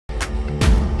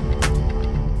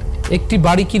একটি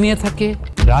বাড়ি কিনে থাকে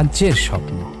রাজ্যের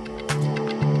স্বপ্ন।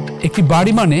 একটি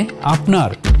বাড়ি মানে আপনার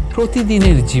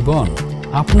প্রতিদিনের জীবন,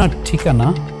 আপনার ঠিকানা,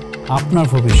 আপনার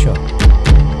ভবিষ্যৎ।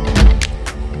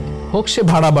 হোক সে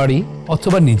ভাড়া বাড়ি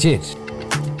অথবা নিজের।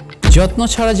 যত্ন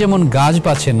ছাড়া যেমন গাছ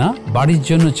বাঁচে না, বাড়ির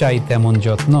জন্য চাই তেমন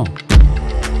যত্ন।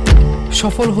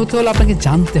 সফল হতে হলে আপনাকে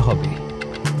জানতে হবে,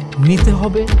 নিতে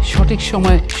হবে সঠিক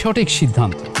সময়ে সঠিক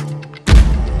সিদ্ধান্ত।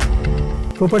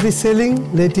 প্রপার্টি সেলিং,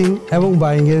 লেটিং এবং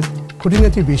বাইংয়ের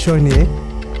খুঁটিনাটি বিষয় নিয়ে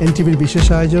এনটিভির বিশেষ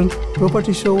আয়োজন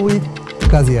property show with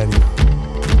Kazi Arif.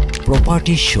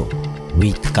 Property show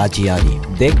with কাজী আরিফ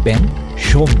দেখবেন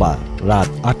সোমবার রাত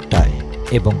 ৮টায়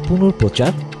এবং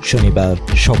পুনঃপ্রচার শনিবার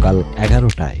সকাল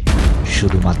 11টায়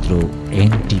শুধুমাত্র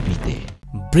এনটিভিতে।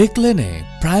 ব্রিক লেনে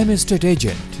প্রাইম এস্টেট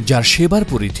এজেন্ট, যার সেবার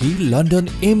পরিধি লন্ডন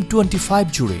M25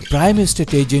 জুড়ে। প্রাইম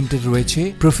এস্টেট এজেন্টের রয়েছে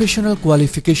প্রফেশনাল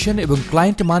কোয়ালিফিকেশন এবং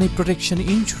ক্লায়েন্ট মানি protection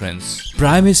insurance.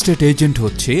 Prime estate agent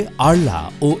হচ্ছে আরলা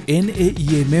ও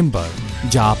NAEA মেম্বার,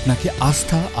 যা আপনাকে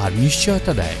আস্থা আর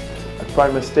নিশ্চয়তা দেয়।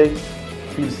 Prime Estate,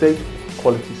 feel safe,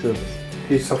 quality service,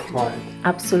 peace of mind.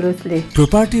 Absolutely.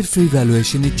 প্রপার্টির ফ্রি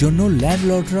ভ্যালুয়েশনের জন্য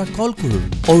ল্যান্ডলর্ডরা কল করুন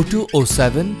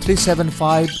 0207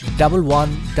 375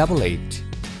 1188।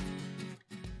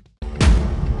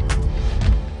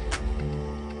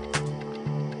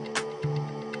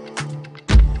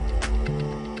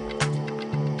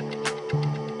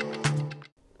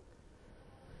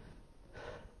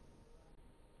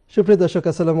 সুপ্রিয় দর্শক,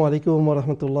 আসসালামু আলাইকুম ওয়া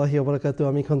রাহমাতুল্লাহি ওয়া বারাকাতুহু।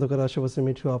 আমি খন্দকার আশরাফ হোসেন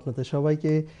মিঠু আপনাদের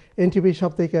সবাইকে এনটিভির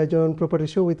সাপ্তাহিক আয়োজন প্রপার্টি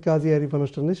শো উইথ কাজী আরিফ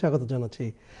অনুষ্ঠানে স্বাগত জানাচ্ছি।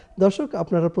 দর্শক,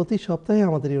 আপনারা প্রতি সপ্তাহে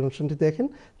আমাদের এই অনুষ্ঠানটি দেখেন।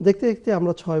 দেখতে দেখতে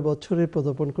আমরা 6 বছরের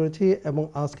পদার্পণ করেছি এবং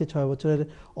আজকে 6 বছরের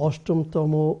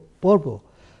 8তম পর্ব।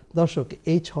 দর্শক,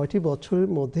 এই 6টি বছরের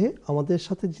মধ্যে আমাদের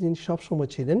সাথে যিনি সবসময়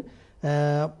ছিলেন,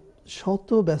 শত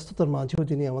ব্যস্ততার মাঝেও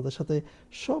যিনি আমাদের সাথে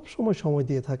সব সময়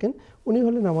দিয়ে থাকেন, উনি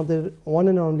হলেন আমাদের one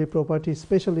and only property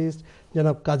specialist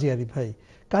জনাব কাজী আরিফ ভাই।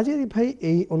 কাজী আরিফ ভাই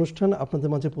এই অনুষ্ঠান আপনাদের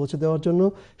মাঝে পৌঁছে দেওয়ার জন্য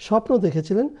স্বপ্ন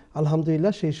দেখেছিলেন।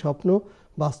 আলহামদুলিল্লাহ, সেই স্বপ্ন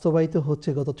বাস্তবায়িত হচ্ছে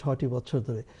গত 6টি বছর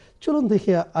ধরে। চলুন দেখি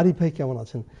আরিফ ভাই কেমন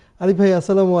আছেন। আরিফ ভাই,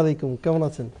 আসসালামু আলাইকুম, কেমন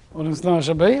আছেন? ওয়ালাইকুম আসসালাম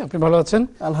আশরাফ ভাই, আপনি ভালো আছেন?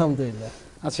 আলহামদুলিল্লাহ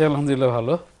আছি, আলহামদুলিল্লাহ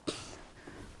ভালো।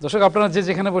 দর্শক, আপনারা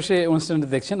যেখানে বসে অনুষ্ঠানটি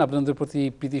দেখছেন, আপনাদের প্রতি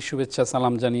প্রীতি শুভেচ্ছা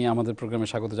সালাম জানিয়ে আমাদের প্রোগ্রামে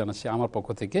স্বাগত জানাচ্ছি আমার পক্ষ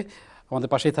থেকে। আমাদের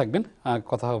পাশেই থাকবেন,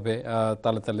 কথা হবে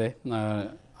তালে তালে।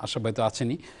 আশরাফ ভাই তো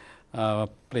আছেনই,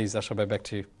 প্লিজ আশরাফ ভাই, back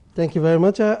to you. Thank you very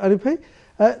much Arif ভাই।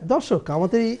 দর্শক,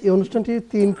 আমাদের এই অনুষ্ঠানটি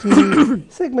 3টি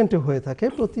সেগমেন্টে হয়ে থাকে।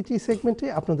 প্রতিটি সেগমেন্টে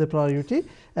আপনাদের প্রায়োরিটি,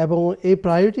 এবং এই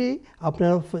প্রায়োরিটি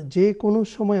আপনারা যে কোনো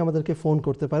সময় আমাদেরকে ফোন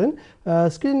করতে পারেন।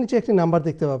 স্ক্রিন নিচে একটি নাম্বার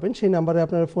দেখতে পাবেন, সেই নাম্বারে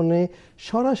আপনার ফোনে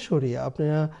সরাসরি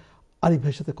আপনারা আরিফ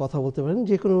ভাইয়ের সাথে কথা বলতে পারেন।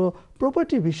 যে কোনো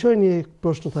প্রপার্টি বিষয় নিয়ে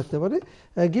প্রশ্ন থাকতে পারে,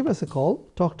 give us A call,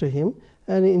 talk to him,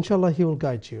 and inshallah he will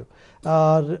guide you.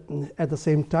 R at the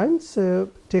same time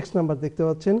text number দেখতে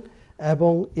পাচ্ছেন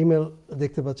এবং ইমেল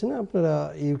দেখতে পাচ্ছেন। আপনারা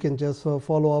you can just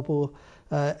follow up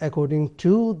according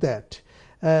to that.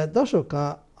 দর্শক,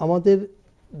 আমাদের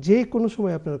যে কোনো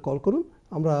সময় আপনারা কল করুন,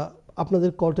 আমরা আপনাদের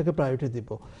কলটাকে প্রায়োরিটি দিব।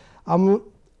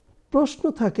 প্রশ্ন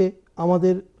থাকে,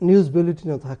 আমাদের নিউজ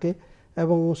বুলেটিনও থাকে,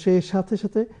 এবং সেই সাথে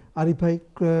সাথে আরিফ ভাই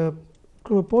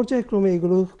পর্যায়ক্রমে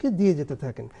এগুলোকে দিয়ে যেতে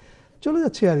থাকেন। চলে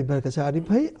যাচ্ছি আরিফ ভাইয়ের কাছে। আরিফ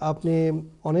ভাই, আপনি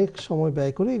অনেক সময়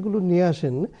ব্যয় করে এগুলো নিয়ে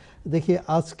আসেন, দেখি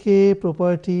আজকে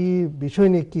প্রপার্টি বিষয়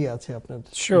নিয়ে কি আছে আপনার?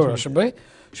 শিওর আশরাফ ভাই।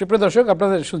 সুপ্রিয় দর্শক,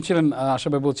 আপনারা শুনছিলেন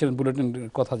আশরাফ ভাই বলছিলেন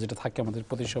বুলেটিনের কথা, যেটা থাকে আমাদের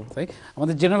প্রতি সপ্তাহে।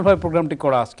 আমাদের জেনারেলভাবে প্রোগ্রামটি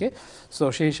করা আজকে, সো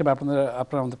সেই হিসেবে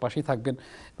আপনারা আমাদের পাশেই থাকবেন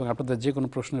এবং আপনাদের যে কোনো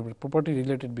প্রশ্নের প্রপার্টি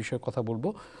রিলেটেড বিষয়ে কথা বলবো।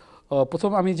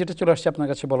 প্রথম আমি যেটা চলে আসছি আপনার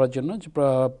কাছে বলার জন্য, যে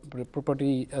প্রপার্টি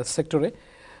সেক্টরে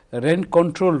রেন্ট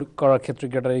কন্ট্রোল করার ক্ষেত্রে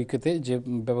গ্রেটার ইউকেতে যে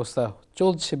ব্যবস্থা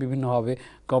চলছে বিভিন্নভাবে,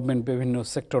 গভর্নমেন্ট বিভিন্ন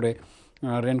সেক্টরে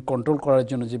রেন্ট কন্ট্রোল করার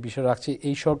জন্য যে বিষয় রাখছে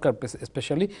এই সরকার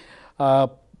স্পেশালি,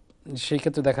 সেই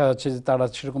ক্ষেত্রে দেখা যাচ্ছে যে তারা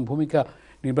সেরকম ভূমিকা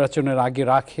নির্বাচনের আগে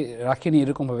রাখেনি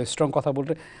এরকমভাবে স্ট্রং কথা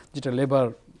বলতে, যেটা লেবার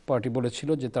পার্টি বলেছিল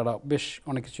যে তারা বেশ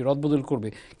অনেক কিছু রদবদল করবে।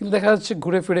 কিন্তু দেখা যাচ্ছে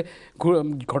ঘুরে ফিরে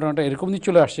ঘটনাটা এরকম দিয়ে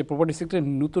চলে আসছে। প্রপার্টি সেক্টরে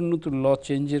নতুন নতুন ল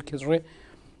চেঞ্জের ক্ষেত্রে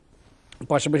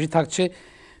পাশাপাশি থাকছে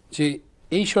যে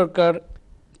এই সরকার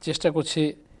চেষ্টা করছে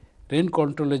রেন্ট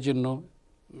কন্ট্রোলের জন্য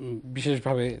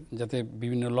বিশেষভাবে যাতে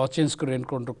বিভিন্ন ল চেঞ্জ করে রেন্ট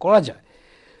কন্ট্রোল করা যায়।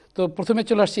 তো প্রথমে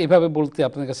চলে আসছে এভাবে বলতে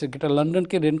আপনার কাছে, এটা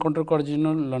লন্ডনকে রেন্ট কন্ট্রোল করার জন্য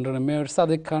লন্ডনের মেয়র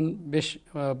সাদেক খান বেশ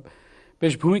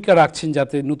বেশ ভূমিকা রাখছেন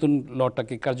যাতে নতুন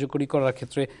লটাকে কার্যকরী করার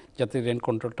ক্ষেত্রে যাতে রেন্ট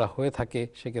কন্ট্রোলটা হয়ে থাকে।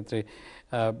 সেক্ষেত্রে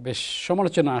বেশ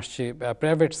সমালোচনা আসছে।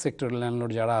 প্রাইভেট সেক্টর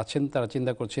ল্যান্ডলর্ড যারা আছেন তারা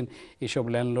চিন্তা করছেন এইসব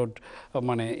ল্যান্ডলর্ড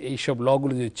মানে এইসব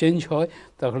লগুলো যদি চেঞ্জ হয়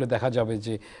তাহলে দেখা যাবে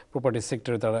যে প্রপার্টি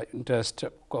সেক্টরে তারা ইন্টারেস্ট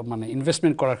মানে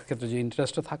ইনভেস্টমেন্ট করার ক্ষেত্রে যে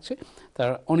ইন্টারেস্টটা থাকছে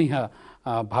তার অনীহা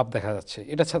ভাব দেখা যাচ্ছে।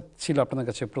 এটা ছিল আপনার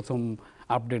কাছে প্রথম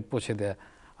আপডেট পৌঁছে দেয়া।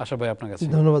 আশা ভাই আপনার কাছে।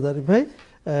 ধন্যবাদ আরিফ ভাই,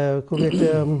 খুবই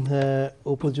একটা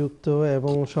উপযুক্ত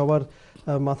এবং সবার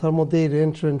মাথার মধ্যে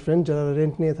রেন্ট যারা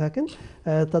রেন্ট নিয়ে থাকেন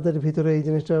তাদের ভিতরে এই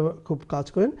জিনিসটা খুব কাজ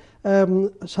করেন।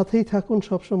 সাথেই থাকুন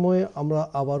সবসময়, আমরা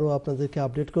আবারও আপনাদেরকে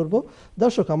আপডেট করব।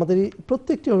 দর্শক, আমাদের এই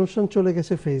প্রত্যেকটি অনুষ্ঠান চলে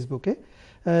গেছে ফেসবুকে,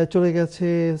 চলে গেছে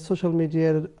সোশ্যাল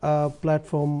মিডিয়ার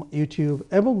প্ল্যাটফর্ম ইউটিউব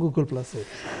এবং গুগল প্লাসে।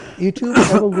 ইউটিউব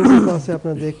এবং গুগল প্লাসে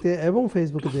আপনারা দেখতে এবং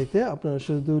ফেসবুকে দেখতে আপনারা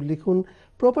শুধু লিখুন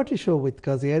প্রপার্টি শো উইথ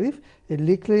কাজী আরিফ,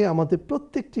 লিখলেই আমাদের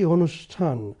প্রত্যেকটি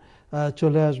অনুষ্ঠান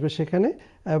চলে আসবে সেখানে।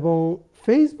 এবং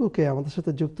ফেসবুকে আমাদের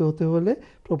সাথে যুক্ত হতে হলে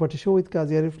প্রপার্টি শো উইথ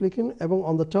কাজী আরিফ লিখুন এবং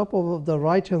on the top of the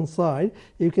right hand side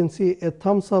you can see A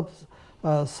Thums up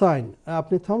sign.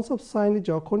 আপনি থামস আপ সাইন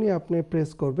যখনই আপনি প্রেস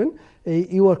করবেন,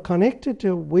 you are connected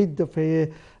with the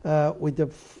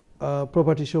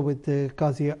property show with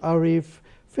Kazi Arif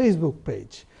Facebook page.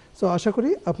 So আশা করি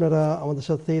আপনারা আমাদের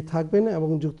সাথে থাকবেন এবং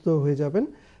যুক্ত হয়ে যাবেন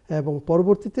এবং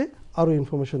পরবর্তীতে আরও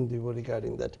ইনফরমেশন দিব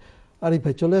রিগার্ডিং দ্যাট। আরিফ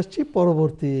ভাই, চলে আসছি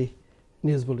পরবর্তী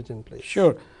নিউজ বুলেটিন প্লিজ।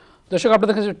 শিওর। দর্শক,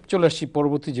 আপনাদের কাছে চলে আসছি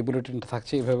পরবর্তী যে বুলেটিনটা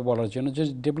থাকছে এভাবে বলার জন্য যে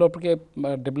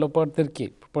ডেভেলপারদেরকে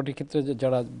প্রপার্টির ক্ষেত্রে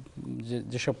যারা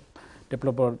যেসব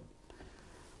ডেভেলপার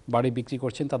বাড়ি বিক্রি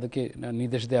করছেন তাদেরকে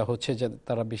নির্দেশ দেওয়া হচ্ছে যে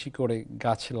তারা বেশি করে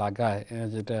গাছ লাগায়,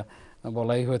 যেটা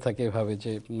বলাই হয়ে থাকে এভাবে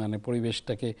যে মানে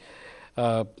পরিবেশটাকে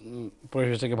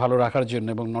ভালো রাখার জন্য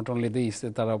এবং নট অনলি দিস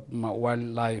তারা ওয়াইল্ড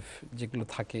লাইফ যেগুলো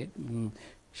থাকে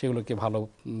সেগুলোকে ভালো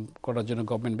করার জন্য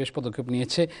গভর্নমেন্ট বেশ পদক্ষেপ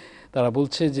নিয়েছে। তারা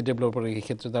বলছে যে ডেভেলপারের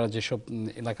ক্ষেত্রে তারা যেসব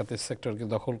এলাকাতে সেক্টরকে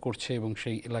দখল করছে এবং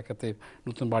সেই এলাকাতে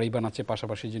নতুন বাড়ি বানাচ্ছে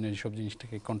পাশাপাশি যেন এইসব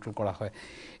জিনিসটাকে কন্ট্রোল করা হয়।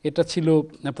 এটা ছিল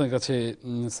আপনার কাছে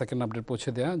সেকেন্ড আপডেট পৌঁছে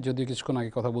দেওয়া। যদিও কিছুক্ষণ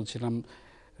আগে কথা বলছিলাম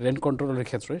রেন্ট কন্ট্রোলের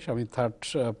ক্ষেত্রে, আমি থার্ড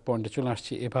পয়েন্টে চলে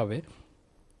আসছি এভাবে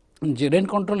যে রেন্ট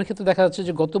কন্ট্রোলের ক্ষেত্রে দেখা যাচ্ছে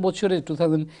যে গত বছরে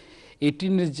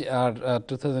 2018 আর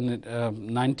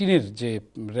 2019 যে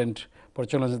রেন্ট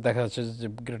পরিচালনা দেখা যাচ্ছে যে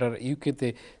গ্রেটার ইউকেতে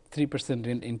 3%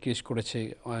 রেন্ট ইনক্রিজ করেছে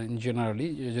জেনারেলি,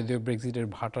 যদিও ব্রেক্সিটের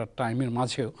ভাটার টাইমের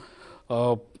মাঝেও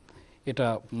এটা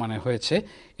মানে হয়েছে।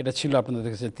 এটা ছিল আপনাদের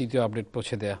কাছে তৃতীয় আপডেট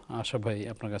পৌঁছে দেয়া। আশা ভাই,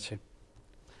 আপনার কাছে।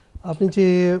 আপনি যে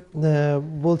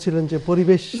বলছিলেন যে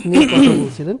পরিবেশ নিয়ে কথা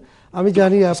বলছিলেন, আমি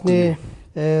জানি আপনি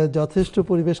যথেষ্ট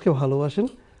পরিবেশকে ভালোবাসেন,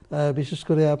 বিশেষ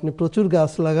করে আপনি প্রচুর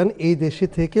গাছ লাগান, এই দেশে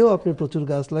থেকেও আপনি প্রচুর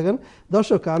গাছ লাগান।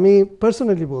 দর্শক, আমি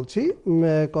পার্সোনালি বলছি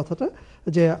কথাটা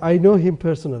যে I know him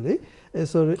personally,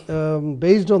 so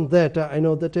based on that I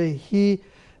know that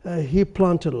he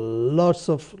planted lots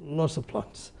of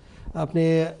plants.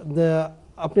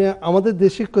 আপনি আমাদের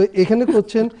দেশে এখানে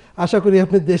করছেন, আশা করি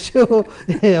আপনি দেশেও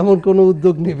এমন কোনো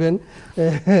উদ্যোগ নেবেন,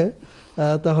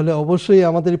 তাহলে অবশ্যই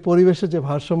আমাদের পরিবেশের যে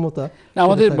ভারসাম্যতা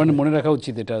আমাদের মানে মনে রাখা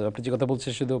উচিত। এটা আপনি যে কথা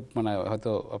বলছেন শুধু মানে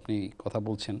হয়তো আপনি কথা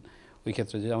বলছেন ওই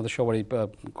ক্ষেত্রে যে আমাদের সবারই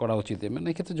করা উচিত। মানে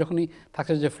এক্ষেত্রে যখনই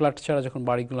থাকছে যে ফ্ল্যাট ছাড়া যখন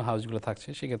বাড়িগুলো হাউসগুলো থাকছে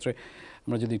সেক্ষেত্রে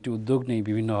আমরা যদি একটু উদ্যোগ নেই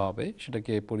বিভিন্নভাবে,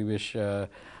 সেটাকে পরিবেশ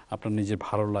আপনার নিজের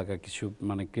ভালো লাগা কিছু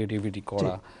মানে ক্রিয়েটিভিটি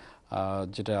করা,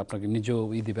 যেটা আপনাকে নিজেও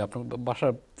দিবে। আপনার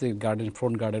বাসার যে garden,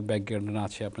 front garden, back garden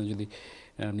আছে, আপনি যদি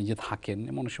নিজে থাকেন,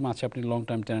 এমন সময় আছে আপনি লং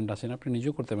টাইম টেন্যান্ট আছেন, আপনি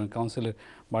নিজেও করতে পারেন, কাউন্সিলের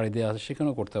বাড়ি দেওয়া আছে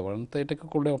সেখানেও করতে পারেন। তো এটাকে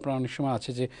করলে আপনার অনেক সময় আছে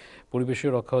যে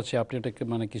পরিবেশের রক্ষা হচ্ছে, আপনি এটাকে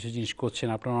মানে কিছু জিনিস করছেন,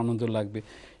 আপনার আনন্দ লাগবে,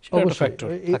 সেটা একটা ফ্যাক্টর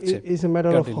থাকছে। It's a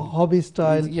matter of hobby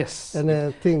style and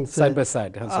things side by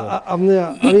side. আমি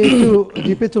একটু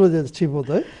ডিপে চলে যাচ্ছি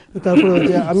বোধহয়। তারপরে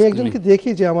যে আমি একজনকে দেখি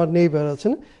যে আমার নেইবার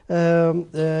আছেন,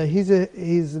 he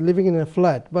is living in a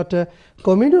flat, but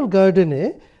communal গার্ডেনে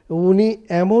উনি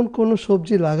এমন কোনো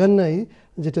সবজি লাগান নাই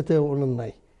যেটাতে ওনার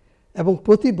নাই, এবং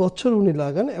প্রতি বছর উনি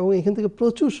লাগান এবং এখান থেকে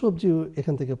প্রচুর সবজি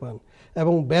এখান থেকে পান,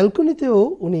 এবং ব্যালকনিতেও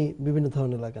উনি বিভিন্ন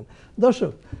ধরনের লাগান।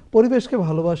 দর্শক, পরিবেশকে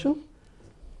ভালোবাসুন,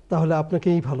 তাহলে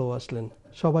আপনাকেই ভালোবাসলেন,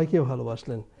 সবাইকে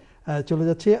ভালোবাসলেন। চলে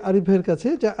যাচ্ছে আরিফ ভাইয়ের কাছে।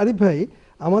 যে আরিফ ভাই,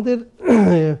 আমাদের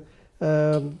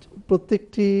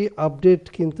প্রত্যেকটি আপডেট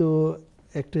কিন্তু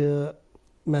একটা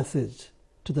মেসেজ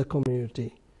টু দ্য কমিউনিটি।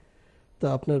 তো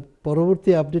আপনার পরবর্তী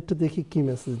আপডেটটা দেখি কি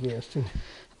মেসেজ নিয়ে আসছেন?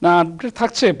 না, আপডেট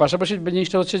থাকছে, পাশাপাশি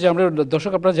জিনিসটা হচ্ছে যে আমরা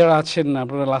দর্শক আপনারা যারা আছেন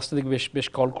আপনারা লাস্টের দিকে বেশ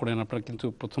কল করেন। আপনারা কিন্তু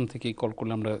প্রথম থেকেই কল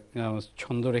করলে আমরা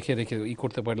ছন্দ রেখে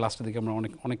করতে পারি, লাস্টের দিকে আমরা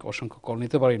অনেক অসংখ্য কল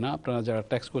নিতে পারি না। আপনারা যারা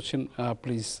টেক্সট করছেন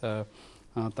প্লিজ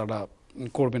তারা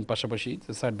করবেন, পাশাপাশি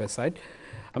সাইড বাই সাইড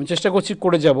আমি চেষ্টা করছি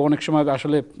করে যাব। অনেক সময়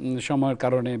আসলে সময়ের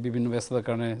কারণে, বিভিন্ন ব্যস্ততার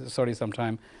কারণে, সরি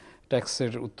সামটাইম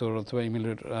ট্যাক্সের উত্তর অথবা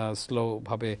ইমেলের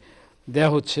স্লোভাবে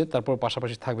দেওয়া হচ্ছে। তারপর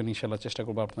পাশাপাশি থাকবেন, ইনশাল্লাহ চেষ্টা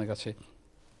করবো আপনার কাছে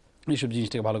এইসব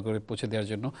জিনিসটাকে ভালো করে পৌঁছে দেওয়ার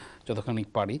জন্য যতখানি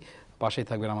পারি। পাশেই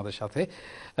থাকবেন আমাদের সাথে।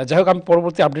 যাই হোক, আমি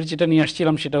পরবর্তী আপডেট যেটা নিয়ে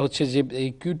আসছিলাম সেটা হচ্ছে যে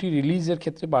ইকুইটি রিলিজের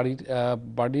ক্ষেত্রে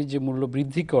বাড়ির যে মূল্য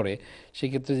বৃদ্ধি করে,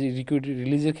 সেক্ষেত্রে যে ইকুইটি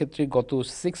রিলিজের ক্ষেত্রে গত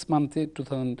 6 মান্থে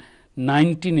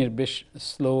 2019-এর বেশ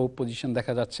স্লো পজিশন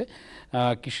দেখা যাচ্ছে।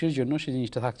 কিসের জন্য সেই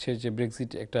জিনিসটা থাকছে যে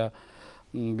ব্রেক্সিট একটা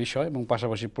বিষয়, এবং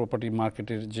পাশাপাশি প্রপার্টি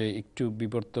মার্কেটের যে একটু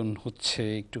বিবর্তন হচ্ছে,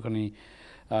 একটুখানি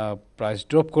প্রাইস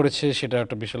ড্রপ করেছে, সেটা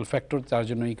একটা বিশাল ফ্যাক্টর। তার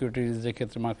জন্য ইকুইটি রিলিজের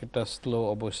ক্ষেত্রে মার্কেটটা স্লো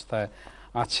অবস্থায়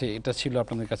আছে। এটা ছিল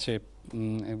আপনাদের কাছে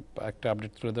একটা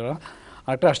আপডেট তুলে ধরা।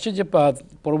 আরেকটা আসছে যে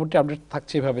পরবর্তী আপডেট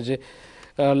থাকছে এভাবে যে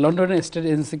লন্ডনের স্টেট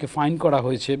এজেন্সিকে ফাইন করা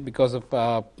হয়েছে বিকজ অফ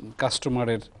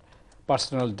কাস্টমারের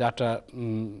পার্সোনাল ডাটা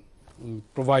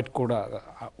প্রোভাইড করা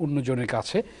অন্যজনের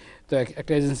কাছে। তো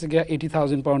একটা এজেন্সিকে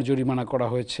 80,000 পাউন্ড জরিমানা করা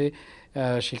হয়েছে।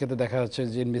 সেক্ষেত্রে দেখা যাচ্ছে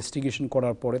যে ইনভেস্টিগেশন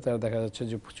করার পরে তারা দেখা যাচ্ছে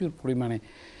যে প্রচুর পরিমাণে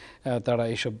তারা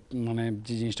এইসব মানে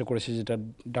যে জিনিসটা করেছে যেটা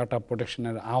ডাটা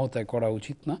প্রোটেকশনের আওতায় করা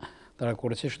উচিত না, তারা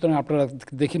করেছে। সুতরাং আপনারা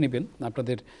দেখে নেবেন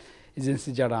আপনাদের এজেন্সি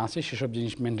যারা আছে সেসব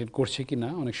জিনিস মেনটেন করছে কি না।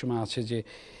 অনেক সময় আছে যে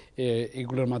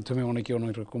এগুলোর মাধ্যমে অনেকে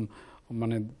অনেক রকম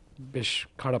মানে বেশ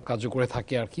খারাপ কাজও করে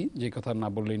থাকে আর কি, যে কথা না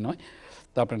বললেই নয়।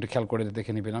 তা আপনি একটু খেয়াল করে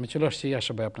দেখে নেবেন। আমি চলে আসছি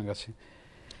আশা ভাই আপনার কাছে।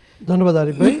 ধন্যবাদ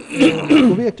আরিফ ভাই,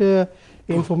 খুবই একটা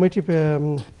ইনফরমেটিভ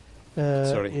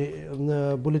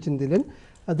বুলেটিন দিলেন।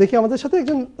 দেখি আমাদের সাথে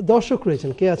একজন দর্শক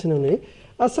রয়েছেন, কে আছেন উনি?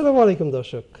 আসসালামু আলাইকুম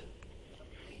দর্শক।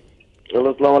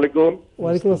 আসসালামু আলাইকুম।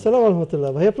 ওয়ালাইকুম আসসালাম রহমতুল্লাহ।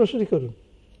 ভাইয়া প্রশ্নটি করুন।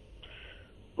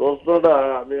 প্রশ্নটা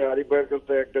আমি আরিফ ভাইয়ের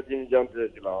কাছে একটা জিনিস জানতে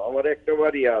চাইছিলাম। আমার একটা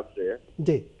বাড়ি আছে,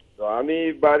 জি, তো আমি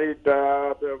বাড়িটা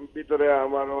ভিতরে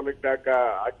আমার অনেক টাকা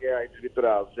আগে আইটির ভিতরে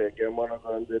আছে, কেউ মনে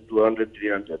করেন যে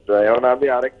 200-300। তো এখন আমি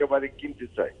আরেকটা বাড়ি কিনতে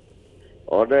চাই।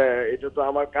 এটা তো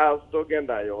আমার কাজ তো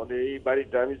নাই। এই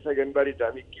বাড়িটা আমি সেকেন্ড বাড়িটা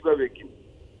আমি কিভাবে কিনি?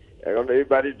 এখন এই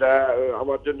বাড়িটা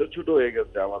আমার জন্য ছোট হয়ে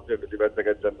গেছে, আমার ফ্যামিলি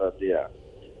বাচ্চাদের জন্য দিয়া।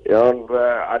 এখন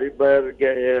আরিফ ভাইয়ের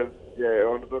যে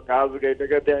তো কাজ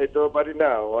গাড়িটাকে দেখাইতেও পারি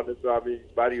না, অনেক তো আমি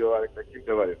বাড়িও আরেকটা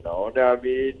কিনতে পারি না। আমি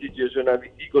এই সিচুয়েশনে আমি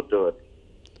কি করতে পারি?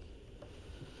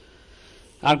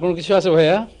 আর কোনো কিছু আছে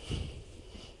ভাইয়া?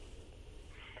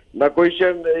 না,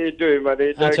 কোয়েশ্চেন এইটাই, মানে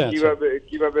এটা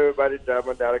কিভাবে বাড়িটা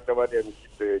মানে আরেকটা বাড়ি আমি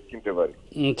কিনতে পারি।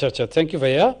 আচ্ছা, থ্যাংক ইউ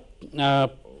ভাইয়া।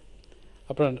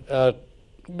 আপনার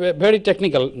ভেরি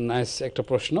টেকনিক্যাল নাইস একটা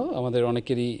প্রশ্ন। আমাদের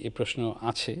অনেকেরই এই প্রশ্ন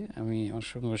আছে, আমি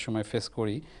অনেক সময় ফেস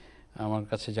করি। আমার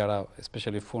কাছে যারা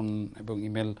স্পেশালি ফোন এবং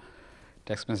ইমেল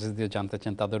টেক্সট মেসেজ দিয়ে জানতে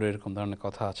চান, তাদেরও এরকম ধরনের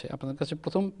কথা আছে। আপনাদের কাছে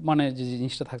প্রথম মানে যে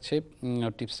জিনিসটা থাকছে,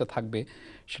 টিপসটা থাকবে,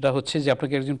 সেটা হচ্ছে যে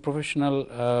আপনাকে একজন প্রফেশনাল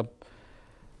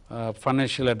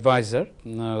ফাইন্যান্সিয়াল অ্যাডভাইজার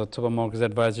অথবা মর্গেজ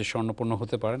অ্যাডভাইজার স্বর্ণপন্ন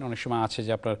হতে পারেন। অনেক সময় আছে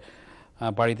যে আপনার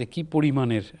বাড়িতে কি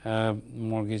পরিমাণের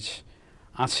মর্গেজ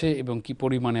আছে এবং কি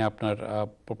পরিমাণে আপনার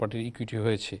প্রপার্টির ইকুইটি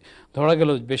হয়েছে। ধরা গেল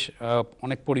বেশ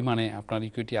অনেক পরিমাণে আপনার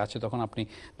ইকুইটি আছে, তখন আপনি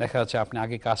দেখা যাচ্ছে আপনি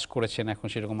আগে কাজ করেছেন, এখন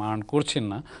সেরকম আর্ন করছেন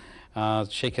না,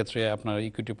 সেই ক্ষেত্রে আপনার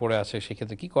ইকুইটি পড়ে আছে,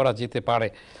 সেক্ষেত্রে কি করা যেতে পারে।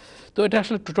 তো এটা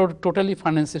আসলে টোটালি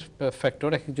ফাইন্যান্সিয়াল ফ্যাক্টর,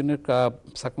 এক একজনের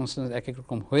সার্কামস্টেন্স এক এক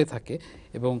রকম হয়ে থাকে,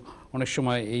 এবং অনেক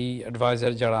সময় এই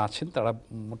অ্যাডভাইজার যারা আছেন তারা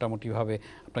মোটামুটিভাবে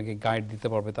আপনাকে গাইড দিতে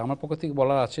পারবে। তো আমার পক্ষ থেকে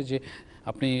বলার আছে যে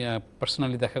আপনি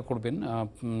পার্সোনালি দেখা করবেন,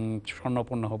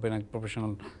 স্বর্ণপন্ন হবেন এক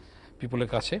প্রফেশনাল পিপলের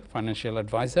কাছে, ফাইন্যান্সিয়াল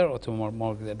অ্যাডভাইজার অথবা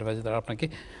মর্গেজ অ্যাডভাইজার, তারা আপনাকে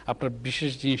আপনার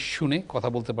বিশেষ জিনিস শুনে কথা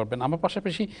বলতে পারবেন। আমার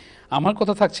পাশাপাশি আমার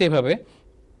কথা থাকছে এভাবে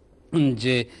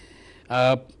যে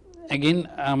অ্যাগেন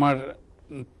আমার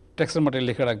ট্যাক্সের মাঠে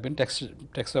লিখে রাখবেন,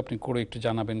 ট্যাক্সও আপনি করে একটু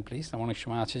জানাবেন প্লিজ। অনেক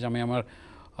সময় আছে যে আমি আমার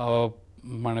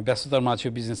মানে ব্যস্ততার মাঝে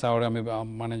বিজনেস আওয়ারে আমি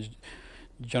মানে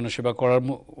জনসেবা করার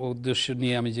উদ্দেশ্য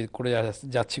নিয়ে আমি যে করে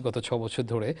যাচ্ছি গত 6 বছর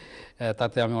ধরে,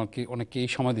 তাতে আমি অনেককেই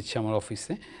সময় দিচ্ছি আমার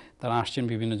অফিসে। তারা আসছেন,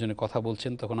 বিভিন্ন জনের কথা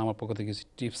বলছেন, তখন আমার পক্ষ থেকে কিছু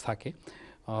টিপস থাকে।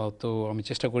 তো আমি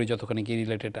চেষ্টা করি যতখানি কি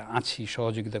রিলেটেড আছি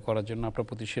সহযোগিতা করার জন্য। আপনার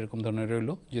প্রতি সেরকম ধরনের রইল।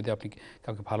 যদি আপনি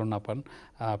কাউকে ভালো না পান,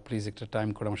 প্লিজ একটা টাইম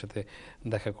করে আমার সাথে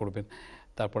দেখা করবেন,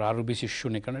 তারপর আরও বেশি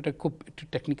শুনে, কারণ এটা খুব একটু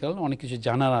টেকনিক্যাল, অনেক কিছু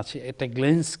জানার আছে, এটা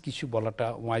গ্লেন্স কিছু বলাটা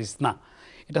ওয়াইজ না।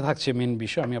 এটা থাকছে মেন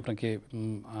বিষয়। আমি আপনাকে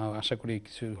আশা করি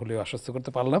কিছু হলেও আশ্বস্ত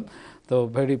করতে পারলাম। তো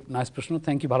ভেরি নাইস প্রশ্ন,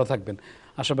 থ্যাংক ইউ, ভালো থাকবেন।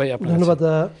 আশা ভাই আপনার ধন্যবাদ।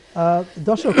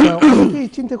 দর্শক অনেকেই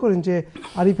চিন্তা করেন যে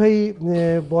আরিফ ভাই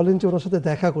বলেন যে ওনার সাথে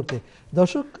দেখা করতে।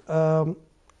 দর্শক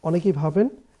অনেকেই ভাবেন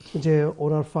যে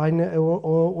ওনার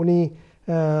উনি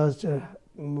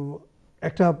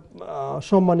একটা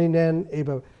সম্মানী নেন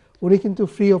এইভাবে। উনি কিন্তু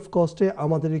ফ্রি অফ কস্টে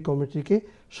আমাদের এই কমিটিকে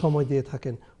সময় দিয়ে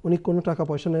থাকেন। উনি কোনো টাকা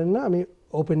পয়সা নেন না, আমি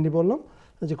ওপেনলি বললাম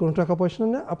যে কোনো টাকা পয়সা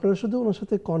নেন না। আপনারা শুধু ওনার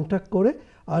সাথে কন্ট্যাক্ট করে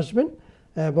আসবেন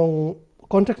এবং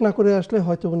কন্ট্যাক্ট না করে আসলে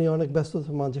হয়তো উনি অনেক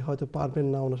ব্যস্ততার মাঝে হয়তো পারবেন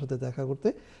না ওনার সাথে দেখা করতে,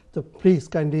 তো please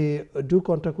kindly do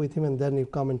contact with him and then you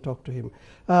come and talk to him.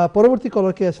 পরবর্তী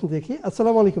কলারকে আসেন দেখি।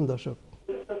 আসসালামু আলাইকুম দর্শক।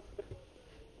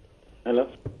 হ্যালো,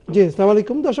 জি আসসালামু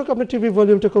আলাইকুম দর্শক, আপনার টিভি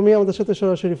ভলিউমটা কমিয়ে আমাদের সাথে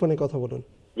সরাসরি ফোনে কথা বলুন।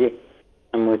 জি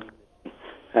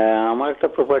আমার একটা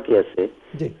প্রপার্টি আছে,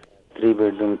 জি 3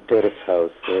 বেডরুম টেরেস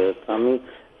হাউস। আমি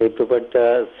এই প্রপার্টিটা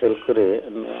সেল করে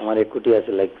আমার ইকুইটি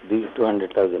আছে লাইক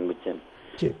 200,000, বুঝছেন?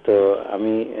 জি তো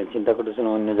আমি চিন্তা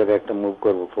করতেছিলাম অন্য জায়গায় একটা মুভ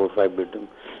করবো 4-5 বেডরুম।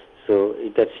 সো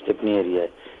এটার স্টেপনি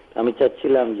এরিয়ায় আমি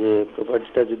চাচ্ছিলাম যে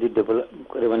প্রপার্টিটা যদি ডেভেলপ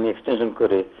করে মানে এক্সটেনশন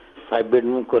করে 5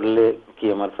 বেডরুম করলে কি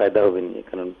আমার ফায়দা হবে নি?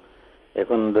 কারণ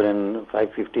এখন ধরেন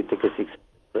 550 থেকে 6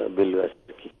 ভ্যালু আসছে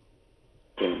আর কি।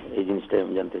 এই জিনিসটা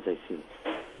আমি জানতে চাইছি,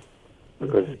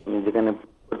 বিকজ আমি যেখানে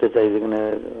করতে চাই যেখানে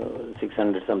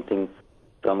 600 সামথিং,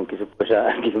 তো আমি কিছু পয়সা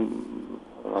কিছু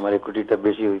আমার ইকুইটিটা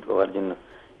বেশি হওয়ার জন্য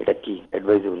এটা কি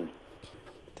অ্যাডভাইজেবল?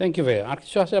 থ্যাংক ইউ ভাই। আর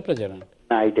কিছু আছে আপনার জানান?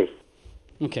 না, এইটাই।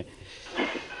 ওকে,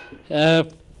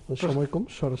 সময় কম,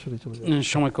 সরাসরি চলে যাবে।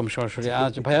 সময় কম, সরাসরি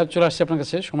আজ ভাইয়া চলে আসছে আপনার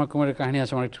কাছে। সময় কমের কাহিনী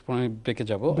আছে, আমার একটু ব্রেকে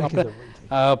যাবো।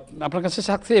 আপনার কাছে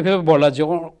থাকতে এভাবে বলা যে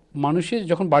মানুষের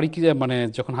যখন বাড়ি মানে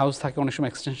যখন হাউস থাকে অনেক সময়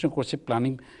এক্সটেনশন করছে,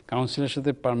 প্ল্যানিং কাউন্সিলের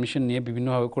সাথে পারমিশন নিয়ে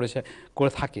বিভিন্নভাবে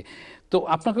করে থাকে। তো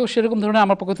আপনাকেও সেরকম ধরনের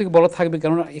আমার পক্ষ থেকে বলা থাকবে,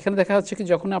 কারণ এখানে দেখা যাচ্ছে কি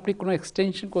যখন আপনি কোনো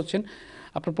এক্সটেনশন করছেন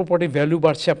আপনার প্রপার্টির ভ্যালু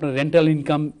বাড়ছে, আপনার রেন্টাল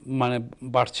ইনকাম মানে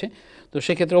বাড়ছে। তো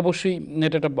সেক্ষেত্রে অবশ্যই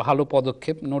এটা একটা ভালো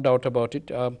পদক্ষেপ, নো ডাউট অ্যাবাউট ইট।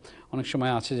 অনেক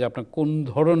সময় আছে যে আপনার কোন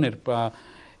ধরনের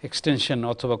এক্সটেনশন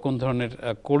অথবা কোন ধরনের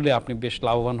করলে আপনি বেশ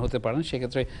লাভবান হতে পারেন,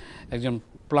 সেক্ষেত্রে একজন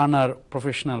প্ল্যানার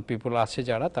প্রফেশনাল পিপল আছে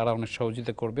যারা, তারা অনেক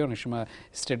সহযোগিতা করবে। অনেক সময়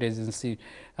স্টেট এজেন্সি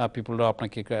পিপলরাও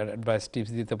আপনাকে অ্যাডভাইস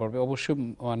টিপস দিতে পারবে। অবশ্যই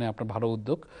মানে আপনার ভালো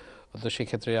উদ্যোগ, তো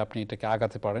সেক্ষেত্রে আপনি এটাকে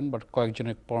আগাতে পারেন, বাট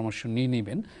কয়েকজনের পরামর্শ নিয়ে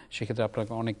নেবেন। সেক্ষেত্রে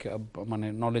আপনাকে অনেক মানে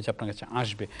নলেজ আপনার কাছে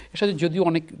আসবে। এর সাথে যদিও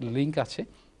অনেক লিঙ্ক আছে,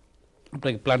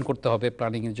 আপনাকে প্ল্যান করতে হবে,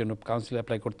 প্ল্যানিংয়ের জন্য কাউন্সিল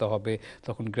অ্যাপ্লাই করতে হবে,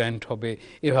 তখন গ্র্যান্ট হবে,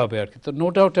 এভাবে আর কি। তো no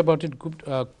doubt about it,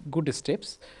 good steps,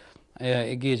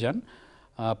 এগিয়ে যান।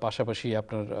 পাশাপাশি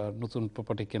আপনার নতুন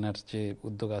প্রপার্টি কেনার যে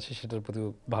উদ্যোগ আছে সেটার প্রতি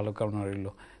ভালো কামনা রইল।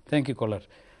 থ্যাংক ইউ কলার।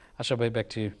 আশা ভাই, ব্যাক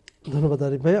টু ইউ। ধন্যবাদ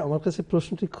আরিফ ভাই, আমার কাছে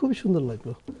প্রশ্নটি খুবই সুন্দর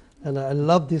লাগলো, and I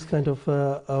love this kind of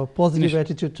positive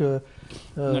attitude to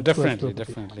definitely.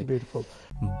 Beautiful.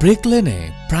 Break লেনে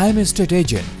প্রাইম এস্টেট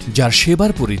এজেন্ট, যার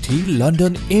সেবার পরিধি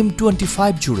লন্ডন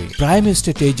M25 জুড়ে। প্রাইম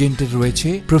এস্টেট এজেন্টের রয়েছে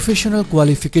প্রফেশনাল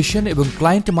কোয়ালিফিকেশন এবং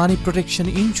ক্লায়েন্ট মানি protection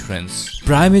insurance.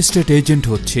 Prime estate agent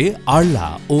হচ্ছে আরলা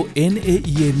ও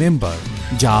NAEA মেম্বার,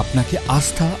 যা আপনাকে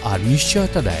আস্থা আর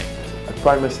নিশ্চয়তা দেয়। At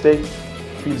Prime Estate,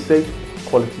 feel safe,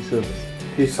 quality service.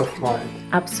 Peace of mind.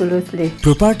 Absolutely.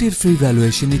 প্রপার্টির ফ্রি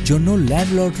ভ্যালুয়েশনের জন্য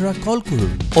ল্যান্ডলর্ডরা কল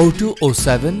করুন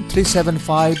 0207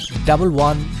 375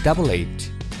 1188।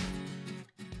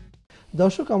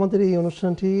 দর্শক, আমাদের এই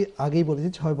অনুষ্ঠানটি আগেই বলেছি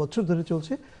 6 বছর ধরে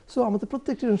চলছে। সো আমাদের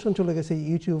প্রত্যেকটি অনুষ্ঠান চলে গেছে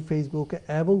ইউটিউব, ফেসবুক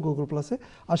এবং গুগল প্লাসে।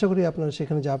 আশা করি আপনারা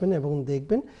সেখানে যাবেন এবং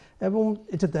দেখবেন, এবং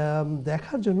এটা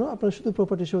দেখার জন্য আপনারা শুধু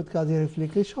প্রপার্টি শো উইথ কাজী আরিফ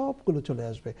লিখলে সবগুলো চলে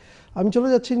আসবে। আমি চলে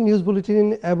যাচ্ছি নিউজ বুলেটিন,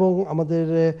 এবং আমাদের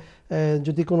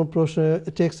যদি কোনো প্রশ্ন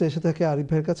টেক্সট এসে থাকে আরিফ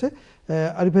ভাইয়ের কাছে।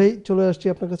 আরিফ ভাই, চলে আসছি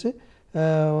আপনার কাছে।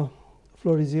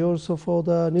 Floor is yours for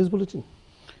the news bulletin.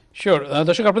 Sure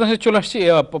দর্শক, আপনাদের কাছে চলে আসছি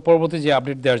পরবর্তী যে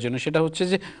আপডেট দেওয়ার জন্য। সেটা হচ্ছে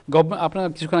যে গভর্নমেন্ট, আপনারা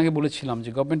কিছুক্ষণ আগে বলেছিলাম যে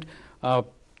গভর্নমেন্ট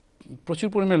প্রচুর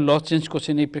পরিমাণে ল চেঞ্জ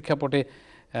করছেন। এই প্রেক্ষাপটে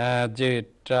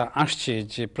যেটা আসছে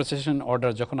যে প্রসেশন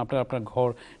অর্ডার, যখন আপনারা আপনার ঘর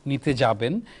নিতে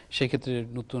যাবেন সেক্ষেত্রে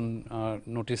নতুন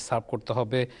নোটিশ সার্ভ করতে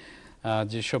হবে।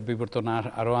 যেসব বিবর্তন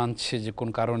আরও আনছে, যে কোন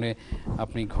কারণে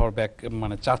আপনি ঘর ব্যাক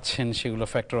মানে চাচ্ছেন সেগুলো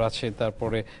ফ্যাক্টর আছে।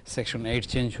 তারপরে সেকশন 8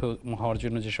 চেঞ্জ হওয়ার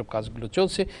জন্য যেসব কাজগুলো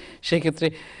চলছে, সেই ক্ষেত্রে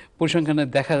পরিসংখ্যানে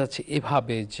দেখা যাচ্ছে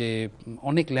এভাবে যে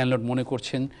অনেক ল্যান্ডলর্ড মনে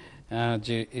করছেন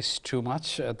যে ইস টু মাচ।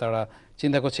 তারা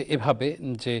চিন্তা করছে এভাবে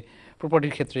যে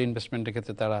প্রপার্টির ক্ষেত্রে, ইনভেস্টমেন্টের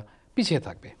ক্ষেত্রে তারা পিছিয়ে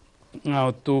থাকবে।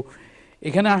 তো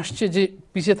এখানে আসছে যে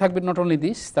পিছিয়ে থাকবে, নট অনলি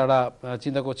দিস, তারা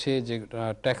চিন্তা করছে যে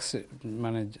ট্যাক্স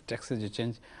মানে ট্যাক্সের যে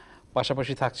চেঞ্জ,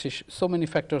 পাশাপাশি থাকছে সো মেনি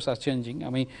ফ্যাক্টরস আর চেঞ্জিং।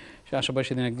 আমি আশেপাশে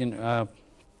সেদিন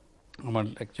আমার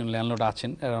একজন ল্যান্ডলর্ড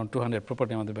আছেন, অ্যারাউন্ড 200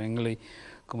 প্রপার্টি, আমাদের বেঙ্গলি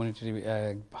কমিউনিটির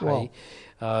ভাই।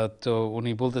 তো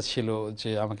উনি বলতেছিল যে,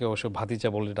 আমাকে অবশ্য ভাতিজা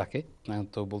বলে ডাকে,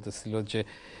 তো বলতেছিল যে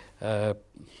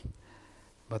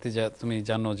ভাতিজা তুমি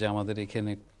জানো যে আমাদের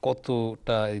এখানে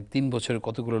কতটা 3 বছরে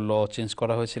কতগুলো ল চেঞ্জ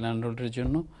করা হয়েছে ল্যান্ডলর্ডের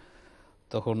জন্য।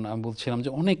 তখন আমি বলছিলাম যে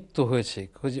অনেক তো হয়েছে,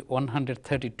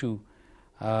 132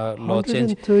 ল চেঞ্জ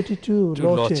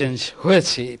 132 ল চেঞ্জ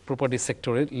হয়েছে প্রপার্টি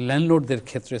সেক্টরের ল্যান্ডলর্ডদের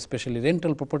ক্ষেত্রে, স্পেশালি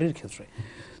রেন্টাল প্রপার্টির ক্ষেত্রে।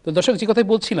 তো দর্শক, যে কথাই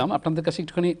বলছিলাম আপনাদের কাছে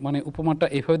একটুখানি মানে উপমাটা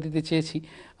এইভাবে দিতে চেয়েছি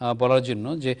বলার জন্য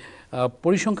যে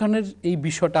পরিসংখ্যানের এই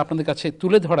বিষয়টা আপনাদের কাছে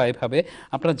তুলে ধরা এভাবে,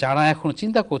 আপনারা যারা এখন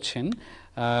চিন্তা করছেন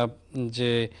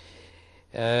যে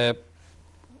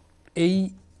এই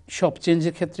সব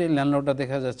চেঞ্জের ক্ষেত্রে ল্যান্ডলর্ডরা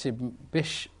দেখা যাচ্ছে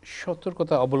বেশ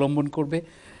সতর্কতা অবলম্বন করবে,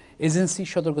 এজেন্সি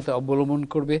সতর্কতা অবলম্বন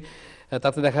করবে,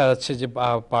 তাতে দেখা যাচ্ছে যে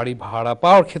বাড়ি ভাড়া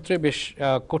পাওয়ার ক্ষেত্রে বেশ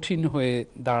কঠিন হয়ে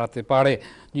দাঁড়াতে পারে।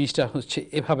 জিনিসটা হচ্ছে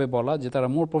এভাবে বলা যে তারা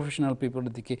মোর প্রফেশনাল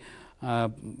পিপলের দিকে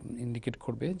ইন্ডিকেট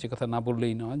করবে, যে কথা না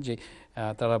বললেই নয় যে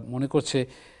তারা মনে করছে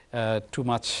too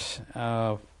much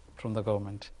from the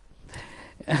government.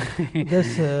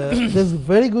 That's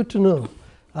very good to know.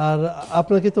 আর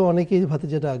আপনাকে তো অনেকেই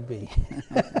ভাতিজা ডাকবেই,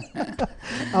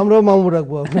 আমরাও মামু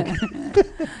রাখবো আপনাকে।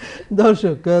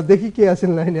 দর্শক দেখি কে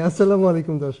আছেন লাইনে। আসসালামু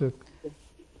আলাইকুম দর্শক।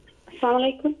 আসসালামু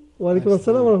আলাইকুম। ওয়ালাইকুম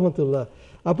আসসালাম ওয়া রাহমাতুল্লাহ।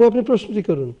 আপু আপনি প্রশ্নটি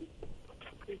করুন।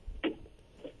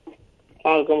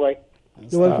 ওয়ালাইকুম ভাই।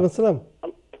 ওয়ালাইকুম আসসালাম।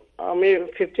 আমি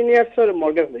 15 ইয়ার্স এর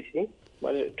মর্গেজ দিছি,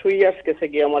 মানে 2 ইয়ার্স গেছে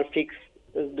গিয়ে আমার ফিক্স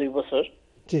 2 বছর।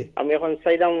 জি। আমি এখন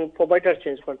চাইলাম প্রোভাইডার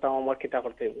চেঞ্জ করতাম, আমার কি টা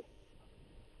করতে হবে?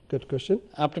 Good question.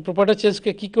 আপনি প্রপার্টি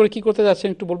চেঞ্জকে কি করতে যাচ্ছেন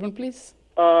একটু বলবেন প্লিজ?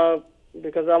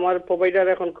 বিকজ আমার প্রোভাইডার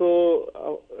এখন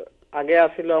আগে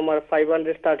আসছিল আমার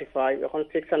 535, এখন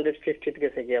 650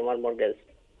 গেছে গিয়ে আমার মর্গেজ।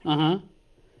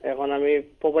 এখন আমি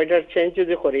প্রোভাইডার চেঞ্জ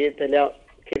যদি করি তাহলে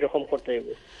কি রকম করতে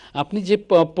হবে? আপনি যে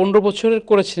 15 বছরের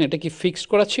করেছেন এটা কি ফিক্সড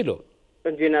করা ছিল?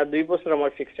 জি না, 2 বছর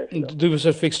আমার ফিক্সড ছিল। 2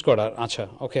 বছর ফিক্সড করা, আচ্ছা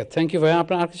ওকে, থ্যাংক ইউ ভাই।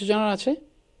 আপনার আর কিছু জানার আছে?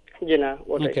 জি না,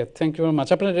 ওটাই। ওকে, থ্যাংক ইউ ভেরি মাচ।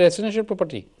 আপনার রেসিডেন্সিয়াল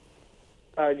প্রপার্টি?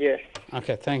 জি।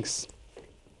 ওকে, থ্যাঙ্কস।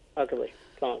 ওকে ভাই,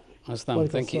 আসসালাম,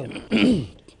 থ্যাংক ইউ।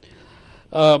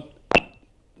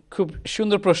 খুব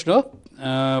সুন্দর প্রশ্ন,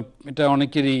 এটা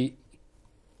অনেকেরই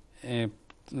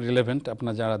রিলেভেন্ট।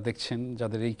 আপনারা যারা দেখছেন,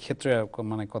 যাদের এই ক্ষেত্রে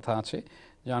মানে কথা আছে,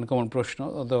 যে আনকমন প্রশ্ন।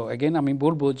 তো অ্যাগেন আমি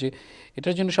বলবো যে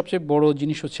এটার জন্য সবচেয়ে বড়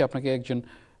জিনিস হচ্ছে আপনাকে একজন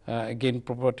অ্যাগেন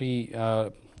প্রপার্টি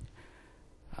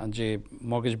যে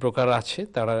মর্গেজ ব্রোকার আছে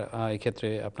তারা এক্ষেত্রে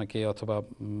আপনাকে, অথবা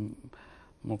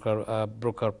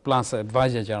ব্রোকার প্লাস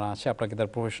অ্যাডভাইজার যারা আছে, আপনাকে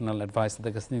তার প্রফেশনাল অ্যাডভাইস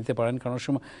তাদের কাছে নিতে পারেন। কারণ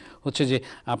সময় হচ্ছে যে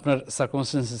আপনার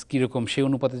সার্কামস্টেন্সেস কীরকম, সেই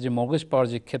অনুপাতে যে মর্গেজ পাওয়ার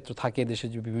যে ক্ষেত্র থাকে, দেশে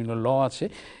যে বিভিন্ন ল আছে,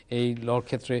 এই লর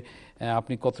ক্ষেত্রে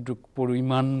আপনি কতটুকু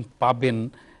পরিমাণ পাবেন,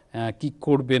 কি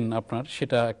করবেন আপনার,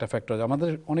 সেটা একটা ফ্যাক্টর।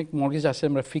 আমাদের অনেক মর্গেজ আছে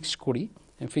আমরা ফিক্সড করি,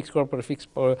 ফিক্স করার পরে ফিক্স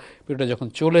পিরিয়ডটা যখন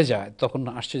চলে যায় তখন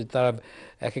আসছে যে তারা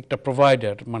এক একটা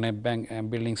প্রোভাইডার, মানে bank,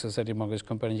 building society, mortgage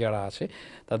company যারা আছে,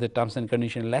 তাদের টার্মস অ্যান্ড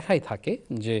কন্ডিশন লেখাই থাকে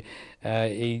যে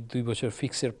এই 2 বছর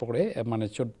ফিক্সের পরে, মানে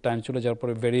টাইম চলে যাওয়ার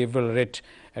পরে ভেরিয়েবল রেট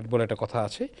বলে একটা কথা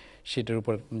আছে, সেটার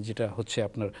উপর যেটা হচ্ছে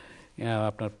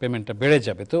আপনার পেমেন্টটা বেড়ে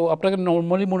যাবে। তো আপনাকে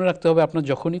নর্মালি মনে রাখতে হবে, আপনার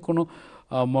যখনই কোনো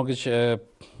মর্গেজ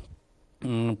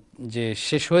যে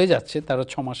শেষ হয়ে যাচ্ছে তারা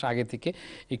 6 মাস আগে থেকে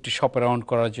একটু শপ অ্যারাউন্ড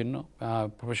করার জন্য,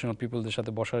 প্রফেশনাল পিপলদের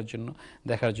সাথে বসার জন্য,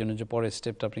 দেখার জন্য যে পরের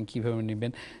স্টেপটা আপনি কীভাবে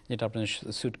নেবেন, যেটা আপনার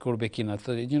স্যুট করবে কি না। তো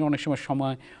এই জন্য অনেক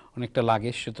সময় অনেকটা লাগে,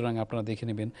 সুতরাং আপনারা দেখে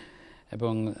নেবেন।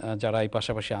 এবং যারা এই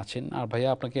পাশাপাশি আছেন, আর ভাইয়া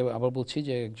আপনাকে আবার বলছি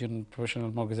যে একজন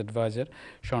প্রফেশনাল মর্গেজ অ্যাডভাইজার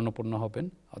স্বর্ণপূর্ণ হবেন,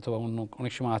 অথবা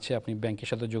অনেক সময় আছে আপনি ব্যাংকের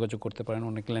সাথে যোগাযোগ করতে পারেন,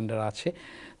 অনেক লেন্ডার আছে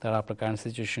তারা আপনার কারেন্ট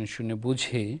সিচুয়েশন শুনে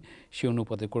বুঝে সে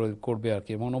অনুপাতে করবে আর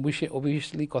কি। এবং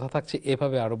অবভিয়াসলি কথা থাকছে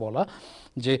এভাবে আরও বলা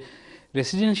যে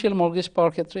রেসিডেন্সিয়াল মর্গেজ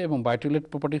পাওয়ার ক্ষেত্রে এবং বাই টু লেট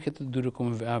প্রপার্টির ক্ষেত্রে 2 রকম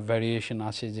ভ্যারিয়েশন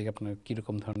আছে, যে আপনার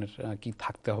কীরকম ধরনের কী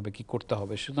থাকতে হবে, কী করতে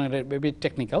হবে। সুতরাং এটা বেবি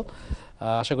টেকনিক্যাল,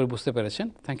 আশা করি বুঝতে পেরেছেন।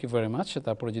 Thank you very much.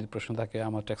 তারপরে যদি প্রশ্ন থাকে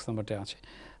আমার ট্যাক্স নাম্বারটা আছে,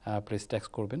 প্লিজ ট্যাক্স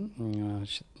করবেন,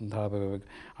 ধারাবাহিকভাবে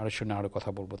আরও কথা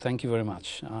বলবো। Thank you very much.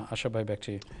 আশা ভাই, ব্যাক টু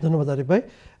ইউ। ধন্যবাদ আরিফ ভাই।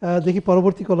 দেখি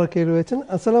পরবর্তী কলার কে রয়েছেন।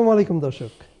 আসসালামু আলাইকুম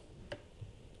দর্শক।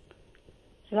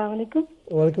 আসসালামু আলাইকুম।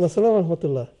 ওয়ালাইকুম আসসালাম ওয়া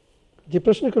রাহমাতুল্লাহ। যে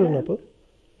প্রশ্ন করুন আপু।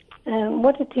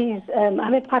 What it is,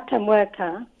 I'm a part-time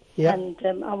worker, Yeah. and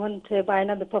I want to buy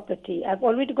another property. I've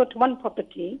already got one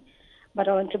property, but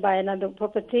I want to buy another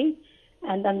property,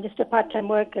 and I'm just a part-time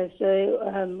worker. So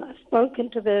I've spoken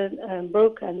to the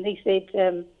broker, and they said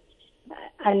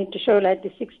I need to show like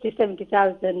the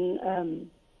 60,000-70,000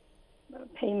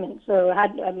 payment. So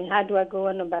how do I go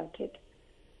on about it?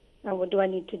 And what do I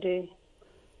need to do?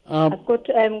 I've got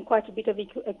quite a bit of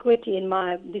equity in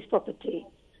this property.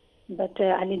 But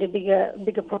I need a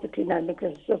bigger property now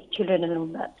because of children and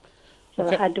all that. So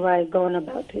Okay. How do I go on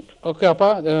about it? Okay, Appa,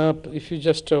 if you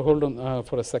just hold on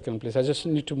for a second, please. I just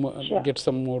need to Sure. get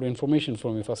some more information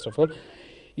from you, first of all.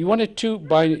 You wanted to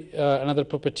buy another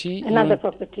property. Another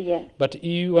property, yeah. But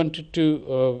you wanted to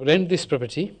rent this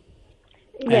property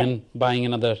Yeah. and buying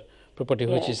another property,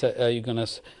 which Yeah. is you're going to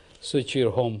switch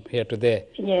your home here to there.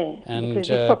 Yeah, And because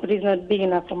this property is not big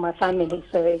enough for my family,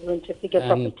 so I want a bigger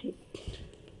property.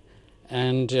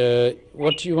 And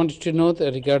what you wanted to know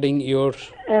regarding your?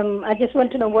 I just want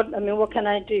to know what can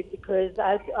I do, because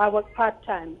I work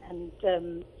part-time and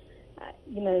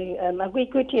I've got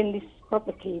equity in this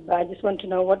property, but I just want to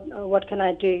know what can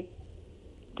I do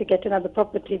to get another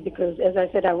property, because as I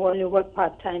said, I only work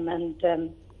part-time, and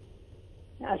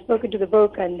I've spoken to the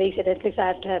broker and they said at least I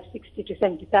have to have 60 to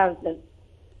 70,000.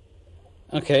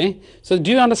 Okay, so do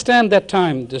you understand that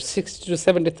time, the 60 to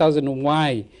 70,000,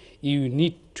 why you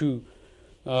need to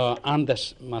earn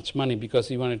that much money? Because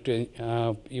you wanted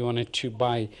to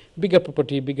buy bigger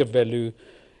property, bigger value,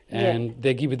 and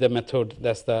they give you the method.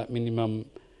 That's the minimum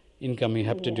income you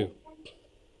have to do.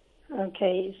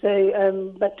 Okay, so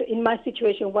but in my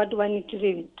situation, what do I need to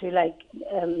do to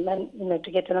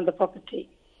to get another property?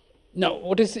 No,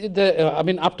 what is the?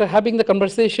 After having the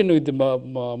conversation with the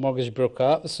mortgage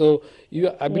broker, so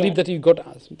I believe that you got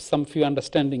some few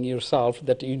understanding yourself,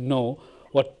 that you know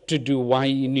what to do, why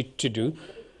you need to do,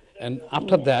 and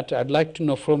after that, I'd like to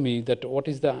know from you that what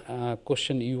is the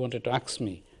question you wanted to ask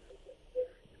me.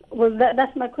 Well,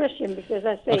 that's my question, because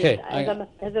I say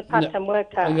as a part-time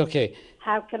worker,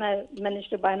 how can I manage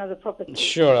to buy another property?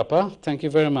 Sure, Appa. Thank you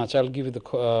very much. I'll give you the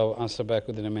answer back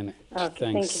within a minute.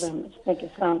 Okay, thanks. Thank you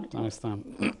very much. Thank you. Nice time.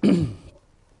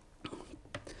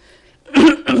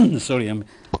 Sorry, I'm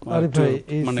cold.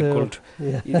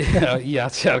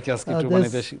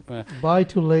 Buy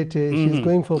to let. She's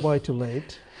going for buy to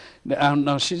let.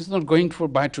 No, she's not going for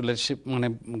buy to let. She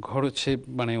ঘর হচ্ছে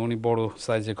উনি বড়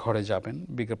সাইজে ঘরে যাবেন,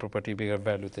 bigger property, bigger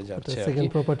value তে যাচ্ছে। The second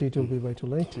property it will be buy to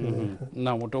let.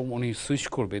 না, ওটা উনি সুইচ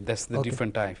করবে, that's the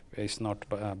different type. It's not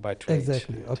buy to let.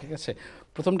 Exactly. ঠিক আছে,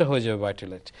 প্রথমটা হয়ে যাবে buy to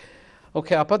let.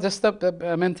 Okay, Appa, just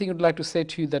the main thing I'd like to say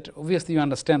to you, that obviously you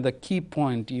understand the key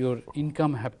point, your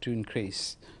income have to increase.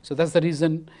 So that's the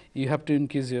reason you have to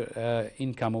increase your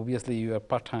income. Obviously you are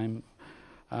part-time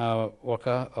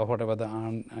worker or whatever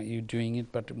you're doing it,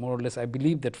 but more or less I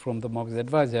believe that from the mortgage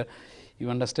advisor you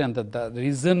understand that the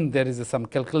reason there is some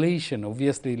calculation,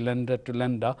 obviously lender to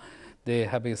lender they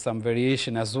have some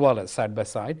variation as well as side by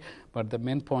side, but the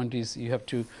main point is you have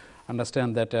to understand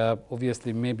that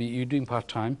obviously maybe you're doing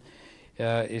part-time,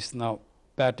 it's now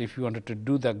bad if you wanted to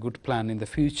do that good plan in the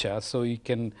future, so you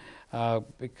can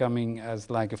becoming as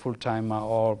like a full-timer,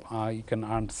 or you can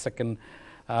earn second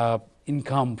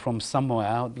income from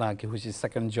somewhere, like which is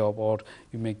second job, or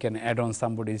you can add on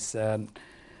somebody's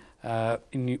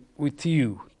with you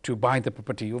to buy the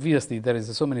property. Obviously there is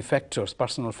so many factors,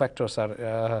 personal factors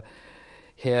are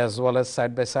here as well as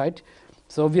side by side.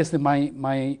 So obviously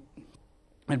my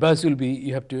advice will be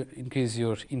you have to increase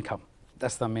your income.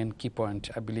 That's the main key point.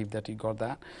 I believe that you got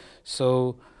that. So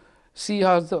see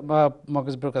how the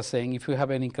mortgage broker saying. If you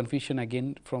have any confusion again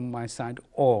from my side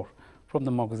or from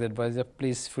the mortgage advisor,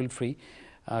 please feel free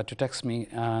to text me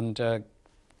and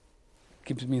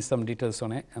give me some details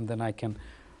on it, and then I can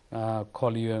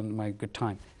call you in my good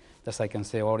time. That's I can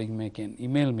say, or you can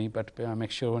email me, but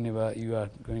make sure whenever you are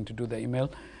going to do the email,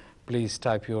 please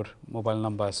type your mobile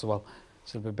number as well.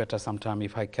 So it'll be better sometime.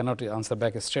 If I cannot answer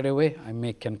back straight away,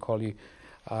 I can call you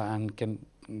and can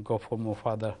go for more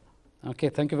further. Okay,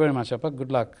 thank you very much, Appa.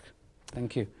 Good luck.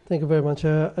 Thank you. Thank you very much,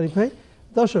 Arif bhai.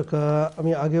 দর্শক,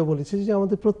 আমি আগেও বলেছি যে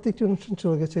আমাদের প্রত্যেকটি অনুষ্ঠান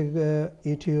চলে গেছে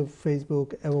ইউটিউব, ফেসবুক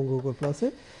এবং গুগল প্লাসে।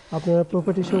 আপনারা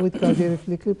প্রপার্টি শো উইথ কাজী আরিফ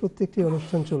লিখলে প্রত্যেকটি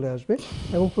অনুষ্ঠান চলে আসবে,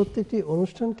 এবং প্রত্যেকটি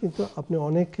অনুষ্ঠান কিন্তু আপনি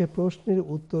অনেক প্রশ্নের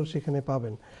উত্তর সেখানে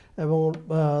পাবেন, এবং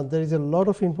there is a lot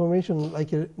of information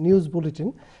like a news bulletin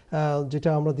যেটা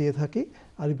আমরা দিয়ে থাকি,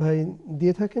 আরিফ ভাই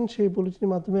দিয়ে থাকেন। সেই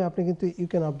বুলেটিনের মাধ্যমে আপনি কিন্তু you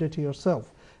can update yourself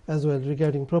as well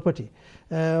regarding property.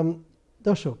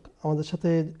 দর্শক, আমাদের সাথে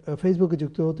ফেসবুকে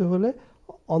যুক্ত হতে হলে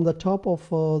on the top of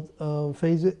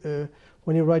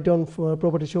when you write down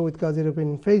property show with Kazi Arif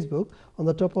in Facebook, on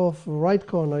the top of right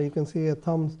corner you can see a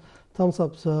thumbs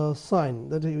up sign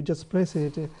that you just press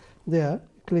it there,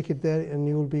 click it there, and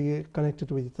you will be connected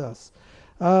with us.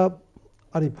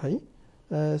 Arif bhai,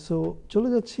 so চলে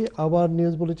যাচ্ছি আবার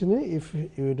news বুলেটিনে, if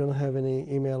you don't have any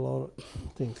email or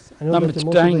things.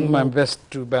 I'm trying my best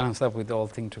to balance up with all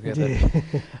things together.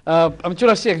 আমি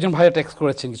চলে আসছি, একজন ভাইয়া text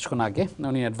করেছেন কিছুক্ষণ আগে,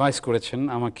 উনি অ্যাডভাইস করেছেন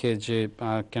আমাকে যে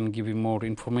can give you more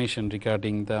information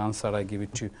regarding the answer I give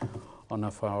it to one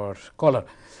of our caller.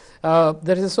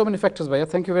 There is so many factors, Bhaiya.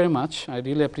 Thank you very much. I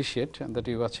really appreciate that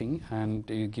you're watching and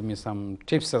you give me some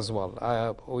tips as well.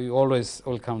 We always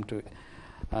welcome to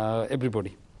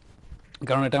everybody.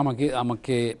 কারণ এটা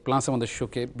আমাকে plus আমাদের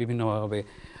শোকে বিভিন্নভাবে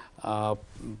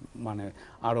মানে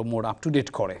আরও মোর up to date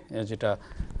করে, যেটা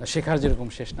শেখার যেরকম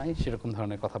শেষ নাই সেরকম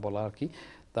ধরনের কথা বলা আর কি।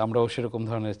 তো আমরাও সেরকম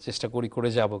ধরনের চেষ্টা করে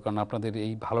যাব, কারণ আপনাদের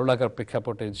এই ভালো লাগার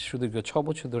প্রেক্ষাপটে সুদীর্ঘ 6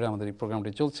 বছর ধরে আমাদের এই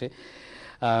প্রোগ্রামটি চলছে।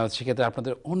 সেক্ষেত্রে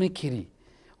আপনাদের অনেকেরই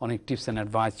অনেক টিপস অ্যান্ড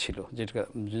অ্যাডভাইস ছিল,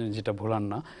 যেটা ভোলার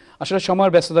না। আসলে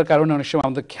সময়ের ব্যস্ততার কারণে অনেক সময়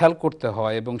আমাদের খেয়াল করতে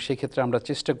হয়, এবং সেক্ষেত্রে আমরা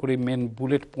চেষ্টা করি মেন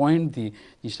বুলেট পয়েন্ট দিয়ে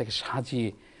জিনিসটাকে সাজিয়ে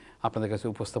আপনাদের কাছে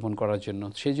উপস্থাপন করার জন্য।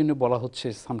 সেই জন্য বলা হচ্ছে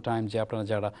সামটাইম যে আপনারা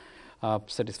যারা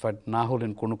স্যাটিসফাইড না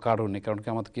হলেন কোনো কারণে, কারণ কি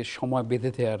আমাদেরকে সময়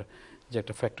বেঁধে দেওয়ার যে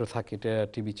একটা ফ্যাক্টর থাকে এটা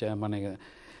টিভি মানে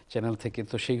চ্যানেল থেকে,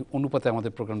 তো সেই অনুপাতে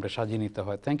আমাদের প্রোগ্রামটা সাজিয়ে নিতে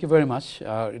হয়। Thank you very much,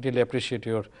 really appreciate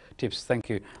your tips. Thank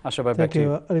you. আশা ভাই, থ্যাংক ইউ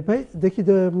আরিফ ভাই। দেখি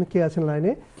কে আছেন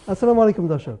লাইনে। আসসালামু আলাইকুম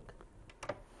দর্শক।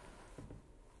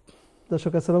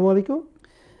 আসসালামু আলাইকুম।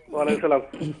 ওয়ালাইকুম সালাম।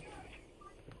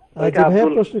 জি ভাইয়া,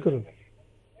 প্রশ্ন করুন।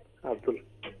 আব্দুল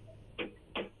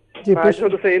জি, I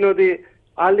should say, the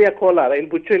earlier caller in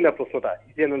Buchina Prosota,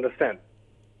 you didn't understand.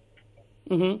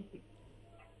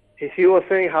 She was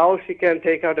saying how she can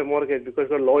take out a mortgage because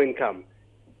of low income.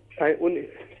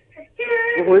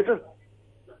 Who is it?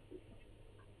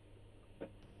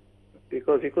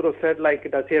 Because he could have said like,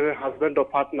 does he have a husband or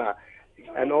partner,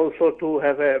 and also to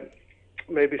have a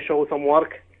maybe show some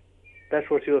work. That's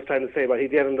what she was trying to say, but he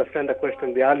didn't understand the question.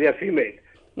 The earlier female.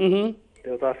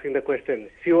 They was asking the question.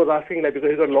 She was asking that because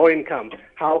he's got low income,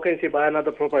 how can she buy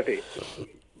another property? So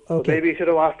maybe you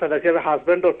should have asked her, does she have a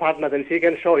husband or partner? Then she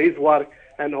can show his work,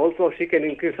 and also she can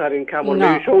increase her income or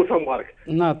maybe show some work.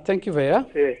 No, thank you, Vaya.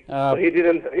 So he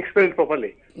didn't explain it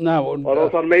properly. No, or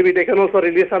also maybe they can also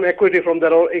release some equity from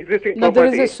their own existing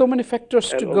property. There is so many factors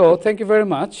to go. Thank you very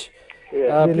much.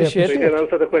 Appreciate it. You can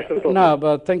answer the question. না,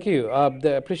 thank you,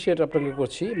 appreciate আপনাকে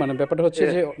করছি। মানে ব্যাপারটা হচ্ছে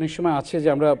যে অনেক সময় আছে যে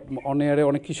আমরা অন এয়ারে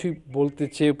অনেক কিছুই বলতে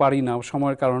চেয়ে পারি না,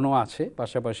 সময়ের কারণেও আছে,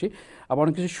 পাশাপাশি আবার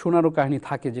অনেক কিছু শোনারও কাহিনী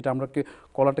থাকে যেটা আমরা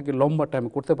কলাটাকে লম্বা টাইমে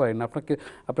করতে পারি না।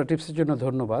 আপনার টিপসের জন্য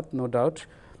ধন্যবাদ, নো ডাউট।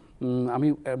 আমি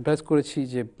অ্যাডভাইস করেছি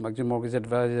যে একজন মর্গেজ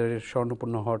অ্যাডভাইজারের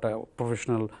স্বর্ণপূর্ণ হওয়াটা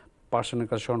প্রফেশনাল পার্সনের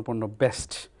কাছে স্বর্ণপূর্ণ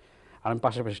বেস্ট। আর আমি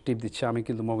পাশাপাশি টিপ দিচ্ছি, আমি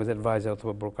কিন্তু মর্গেজ অ্যাডভাইজার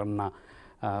অথবা ব্রোকার না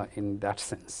ইন দ্যাট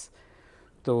সেন্স।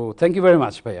 তো থ্যাংক ইউ ভেরি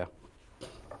মাচ ভাইয়া।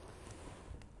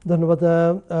 ধন্যবাদ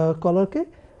কলারকে।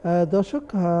 দর্শক,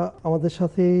 আমাদের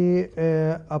সাথে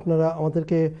আপনারা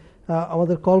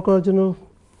আমাদের কল করার জন্য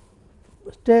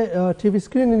টিভি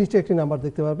স্ক্রিনের নিচে একটি নাম্বার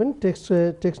দেখতে পারবেন,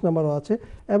 টেক্সট নাম্বারও আছে,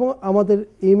 এবং আমাদের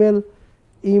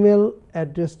ইমেল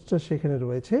অ্যাড্রেসটা সেখানে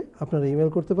রয়েছে, আপনারা ইমেল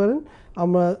করতে পারেন।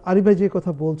 আমরা আরিফ ভাই যে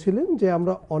কথা বলছিলেন যে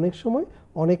আমরা অনেক সময়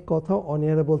অনেক কথা অন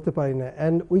এয়ারে বলতে পারি না,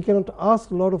 and we cannot ask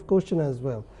lot of question as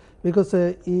well, because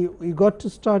we got to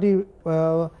study,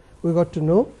 we got to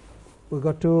know, we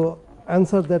got to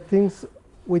answer that things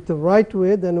with the right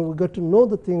way, then we got to know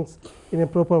the things in a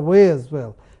proper way as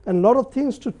well, and a lot of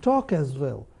things to talk as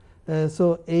well. So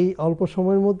এই অল্প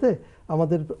সময়ের মধ্যে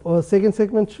আমাদের second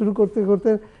segment শুরু করতে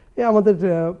আমাদের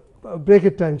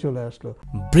ব্রেকের time চলে আসলো।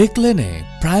 ব্রেক লেনে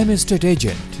প্রাইম এস্টেট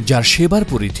এজেন্ট, যার সেবার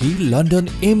পরিধি লন্ডন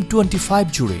M25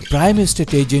 জুড়ে। প্রাইম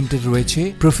এস্টেট এজেন্টের রয়েছে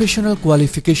প্রফেশনাল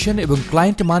কোয়ালিফিকেশন এবং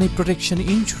ক্লায়েন্ট মানি protection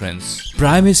insurance.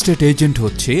 Prime estate agent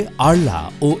হচ্ছে আরলা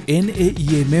ও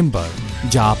NAEA মেম্বার,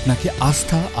 যা আপনাকে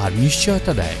আস্থা আর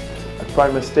নিশ্চয়তা দেয়।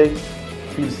 Prime Estate,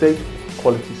 feel safe,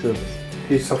 quality service.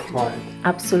 Peace of mind.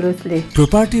 Absolutely.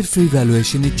 প্রপার্টির ফ্রি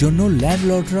ভ্যালুয়েশনের জন্য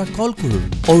ল্যান্ডলর্ডরা কল করুন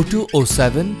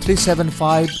 0207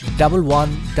 375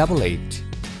 1188।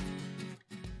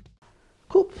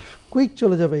 খুব কুইক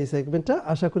চলে যাবে এই সেগমেন্টটা।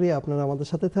 আশা করি আপনারা আমাদের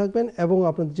সাথে থাকবেন, এবং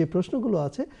আপনাদের যে প্রশ্নগুলো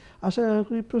আছে আশা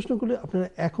করি প্রশ্নগুলো আপনারা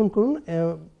এখন করুন,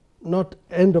 not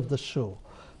end of the show,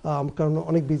 কারণ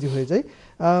অনেক বিজি হয়ে যায়।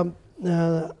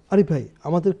 আরিফ ভাই,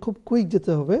 আমাদের খুব কুইক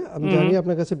যেতে হবে। আমি জানি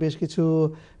আপনার কাছে বেশ কিছু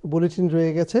বুলেটিন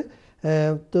রয়ে গেছে,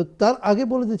 তো তার আগে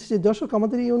বলে দিচ্ছি যে দর্শক,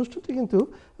 আমাদের এই অনুষ্ঠানটি কিন্তু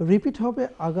রিপিট হবে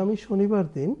আগামী শনিবার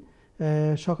দিন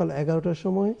সকাল 11টার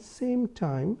সময়, সেম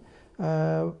টাইম,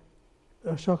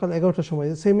 সকাল 11টার সময়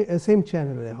সেম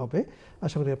চ্যানেলে হবে।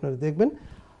 আশা করি আপনারা দেখবেন।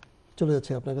 চলে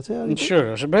যাচ্ছে আপনার কাছে। শিওর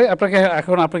ভাই,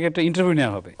 আপনাকে একটা ইন্টারভিউ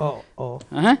নেওয়া হবে।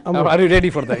 হ্যাঁ, are you ready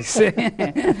for this?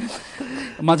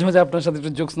 মাঝে মাঝে আপনার সাথে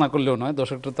একটু জোকস না করলেও নয়,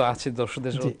 দর্শকটা তো আছে,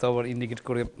 দর্শকদের তো আবার ইন্ডিকেট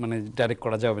করে মানে ডাইরেক্ট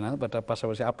করা যাবে না, বাট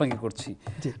পাশাপাশি আপনাকে করছি।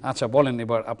 আচ্ছা বলেন,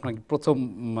 এবার আপনাকে প্রথম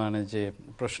মানে যে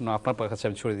প্রশ্ন আপনার কাছে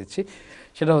আমি ছড়ে দিচ্ছি,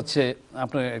 সেটা হচ্ছে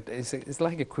আপনার ইটস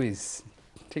লাইক এ কুইজ,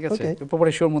 ঠিক আছে?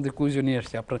 প্রপার্টি শোর মধ্যে কুইজও নিয়ে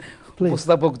আসছি, আপনার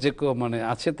উপস্থাপক যে মানে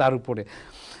আছে তার উপরে।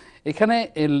 এখানে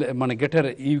মানে গ্রেটার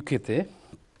ইউকেতে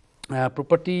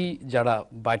প্রপার্টি যারা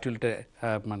বাইটুলটে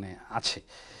মানে আছে,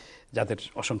 যাদের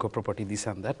অসংখ্য প্রপার্টি দিস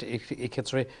অ্যান্ড দ্যাট,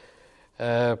 এক্ষেত্রে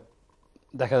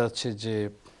দেখা যাচ্ছে যে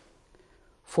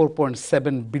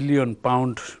 4.7 বিলিয়ন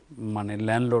পাউন্ড মানে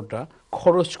ল্যান্ডলর্ডরা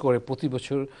খরচ করে প্রতি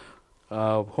বছর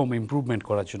হোম ইমপ্রুভমেন্ট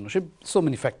করার জন্য। সে সো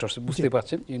মেনি ফ্যাক্টরস, বুঝতে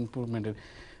পারছেন, ইমপ্রুভমেন্টের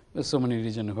সো মেনি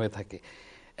রিজনে হয়ে থাকে।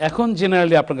 এখন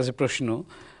জেনারেলি আপনার কাছে প্রশ্ন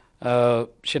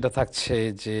সেটা থাকছে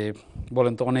যে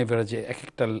বলেন তো অন এভারেজে এক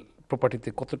একটা প্রপার্টিতে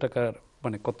কত টাকার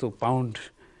মানে কত পাউন্ড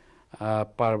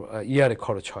পার ইয়ারে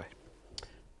খরচ হয়?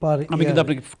 আমি কিন্তু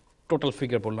আপনাকে টোটাল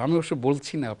ফিগার বললাম, আমি অবশ্য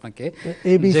বলছি না আপনাকে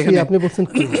এবিসি আপনি বলছেন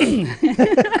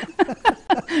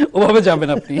ওভাবে যাবেন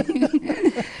আপনি।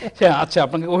 আচ্ছা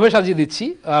আপনাকে ওভাবে সাজিয়ে দিচ্ছি,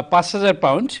 5,000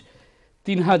 পাউন্ড,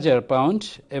 3,000 পাউন্ড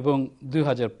এবং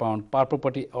 2,000 pound per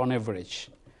property on average.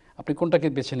 আপনি কোনটাকে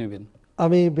বেছে নেবেন?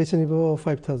 আমি বেছে নিব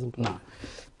 5,000 না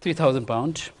 3,000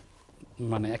 পাউন্ড,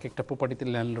 মানে এক একটা প্রপার্টিতে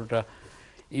ল্যান্ডলর্ডরা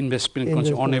ইনভেস্টমেন্ট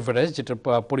করছে অন এভারেজ, যেটার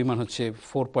পরিমাণ হচ্ছে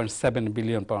 4.7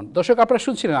 বিলিয়ন পাউন্ড। দর্শক আপনারা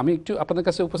শুনছিলেন, আমি একটু আপনাদের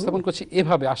কাছে উপস্থাপন করছি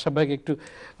এভাবে, আশাব ভাইকে একটু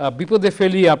বিপদে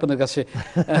ফেলিয়ে আপনাদের কাছে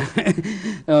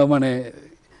মানে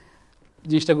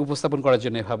জিনিসটাকে উপস্থাপন করার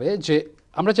জন্য এভাবে যে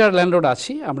আমরা যারা ল্যান্ডলর্ড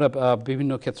আছি, আমরা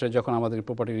বিভিন্ন ক্ষেত্রে যখন আমাদের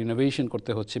প্রপার্টি রিনোভেশন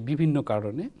করতে হচ্ছে বিভিন্ন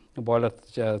কারণে, বয়লার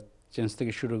চেঞ্জ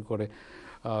থেকে শুরু করে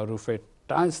রুফের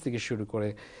টাইলস থেকে শুরু করে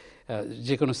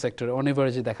যে কোনো সেক্টরে অন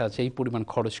এভারেজে দেখা যাচ্ছে এই পরিমাণ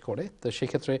খরচ করে। তো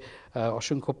সেক্ষেত্রে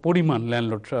অসংখ্য পরিমাণ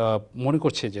ল্যান্ডলর্ড মনে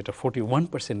করছে যে এটা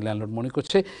 41% ল্যান্ডলর্ড মনে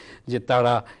করছে যে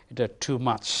তারা এটা too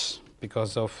much because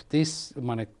of this,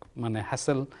 মানে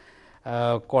হ্যাসেল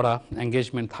করা,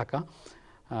 এঙ্গেজমেন্ট থাকা,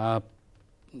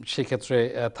 সেক্ষেত্রে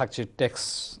থাকছে ট্যাক্স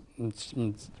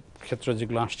ক্ষেত্র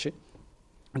যেগুলো আসছে,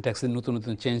 ট্যাক্সের নতুন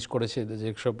নতুন চেঞ্জ করেছে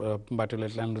যেসব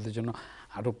বাটুলেট ল্যান্ডলর্ডদের জন্য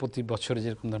আরও প্রতি বছরে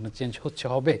যেরকম ধরনের চেঞ্জ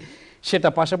হবে সেটা।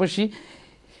 পাশাপাশি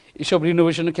এসব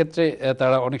রিনোভেশনের ক্ষেত্রে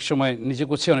তারা অনেক সময় নিজে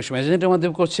করছে, অনেক সময় এজেন্টের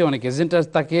মাধ্যমে করছে, অনেক এজেন্ট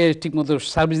তাকে ঠিকমতো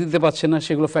সার্ভিস দিতে পারছে না,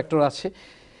 সেগুলো ফ্যাক্টর আছে।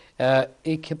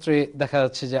 এই ক্ষেত্রে দেখা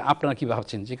যাচ্ছে যে আপনারা কী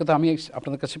ভাবছেন, যে কথা আমি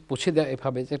আপনাদের কাছে পৌঁছে দেওয়া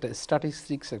এভাবে যে একটা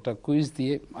স্ট্যাটিস্টিক্স একটা কুইজ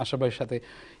দিয়ে আশাবাইয়ের সাথে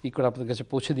করে আপনাদের কাছে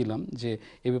পৌঁছে দিলাম যে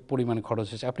এই পরিমাণে খরচ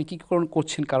হচ্ছে, আপনি কী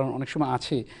করছেন। কারণ অনেক সময়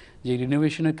আছে যে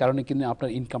রিনোভেশনের কারণে কিন্তু আপনার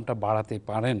ইনকামটা বাড়াতে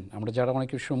পারেন। আমরা যারা অনেক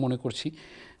সময় মনে করছি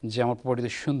যে আমার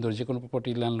প্রপার্টিতে সুন্দর, যে কোনো প্রপার্টি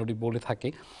ল্যান্ডলর্ডই বলে থাকে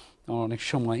অনেক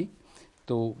সময়,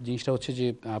 তো জিনিসটা হচ্ছে যে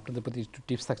আপনাদের প্রতি একটু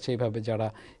টিপস থাকছে এইভাবে, যারা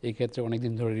এই ক্ষেত্রে অনেক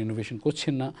দিন ধরে রিনোভেশন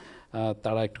করছেন না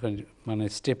তারা একটুখানি মানে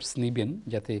স্টেপস নেবেন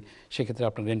যাতে সেক্ষেত্রে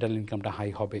আপনার রেন্টাল ইনকামটা হাই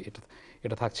হবে।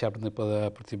 এটা থাকছে আপনাদের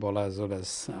প্রতি বলা, অ্যাজ ওয়েল অ্যাজ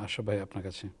আশরাফ ভাই আপনার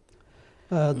কাছে।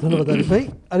 ধন্যবাদ আরিফ ভাই।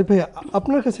 আরিফ ভাই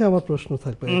আপনার কাছে আমার প্রশ্ন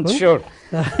থাকবে। শিওর,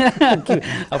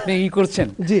 আপনি ই করছেন।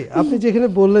 জি, আপনি যেখানে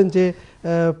বললেন যে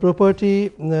প্রপার্টি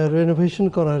রেনোভেশন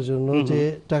করার জন্য যে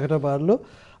টাকাটা বাড়লো,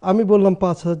 আমি বললাম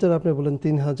 5,000, আপনি বললেন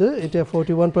 3,000, এটা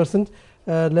 41%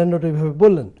 ল্যান্ডলর্ড এইভাবে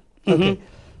বললেন। ওকে,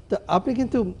 তো আপনি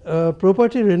কিন্তু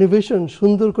প্রপার্টি রেনোভেশন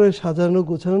সুন্দর করে সাজানো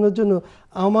গোছানোর জন্য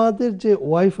আমাদের যে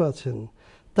ওয়াইফ আছেন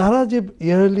তারা যে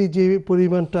ইয়ারলি যে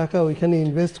পরিমাণ টাকা ওইখানে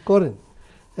ইনভেস্ট করেন,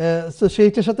 তো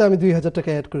সেইটার সাথে আমি 2,000 টাকা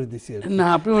অ্যাড করে দিছি। না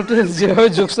আপনি ওটা যেভাবে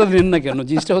যোগসা নেন না কেন,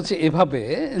 জিনিসটা হচ্ছে এভাবে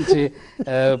যে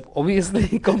অবভিয়াসলি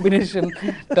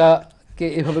কম্বিনেশনটাকে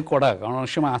এভাবে করা, কারণ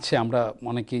অনেক সময় আছে আমরা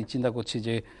অনেকেই চিন্তা করছি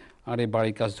যে আরে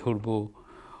বাড়ির কাজ ধরবো,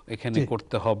 এখানে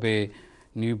করতে হবে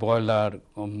new boiler,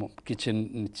 kitchen,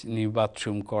 new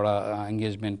bathroom করা,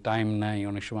 এঙ্গেজমেন্ট, টাইম নাই,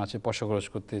 অনেক সময় আছে পয়সা খরচ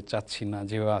করতে চাচ্ছি না,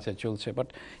 যেভাবে আছে চলছে। বাট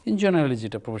ইন জেনারেলি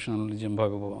যেটা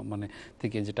প্রফেশনালিজমভাবে মানে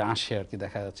থেকে যেটা আসে আর কি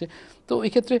দেখা যাচ্ছে, তো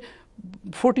এই ক্ষেত্রে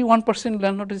 41%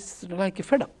 landlord is like a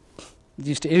fed up,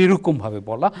 জিনিসটা এরকমভাবে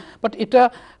বলা। বাট এটা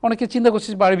অনেকে চিন্তা করছে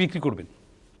যে বাড়ি বিক্রি করবেন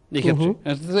এই ক্ষেত্রে।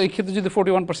 এই ক্ষেত্রে যদি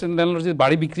 41% ল্যান্ডলর্ড যদি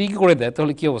বাড়ি বিক্রি করে দেয়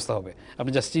তাহলে কী অবস্থা হবে,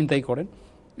 আপনি জাস্ট চিন্তাই করেন।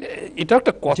 এটা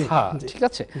একটা কথা, ঠিক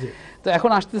আছে। তো এখন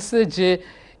আসতেছে যে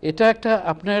এটা একটা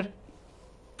আপনার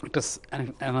একটা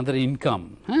আনাদার ইনকাম,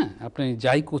 হ্যাঁ, আপনি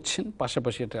যাই করছেন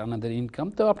পাশাপাশি এটা আনাদার ইনকাম।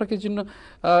 তো আপনাকে জন্য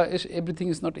এভরিথিং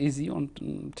ইজ নট ইজি,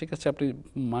 ঠিক আছে। আপনি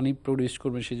মানি প্রডিউস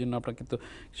করবেন, সেই জন্য আপনাকে তো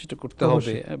সেটা করতে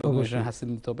হবে এবং হাসিল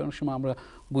নিতে হবে। অনেক সময় আমরা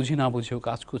বুঝি না বুঝেও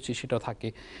কাজ করছি, সেটাও থাকে।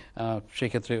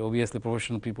 সেক্ষেত্রে অবভিয়াসলি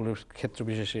প্রফেশনাল পিপুলের ক্ষেত্র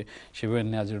বিশেষে সেভাবে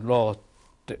নেওয়া যে ল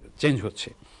চেঞ্জ হচ্ছে,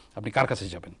 আপনি কার কাছে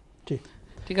যাবেন,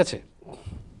 ঠিক আছে।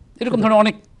 এরকম ধরনের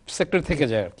অনেক সেক্টর থেকে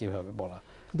যায় আর কিভাবে বলা।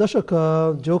 দর্শক,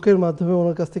 জোকের মাধ্যমে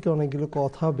ওনার কাছ থেকে অনেকগুলো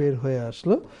কথা বের হয়ে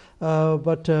আসলো,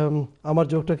 বাট আমার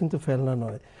জোকটা কিন্তু ফেলনা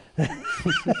নয়।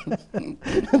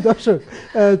 দর্শক,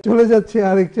 চলে যাচ্ছে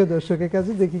আরেকটা দর্শকের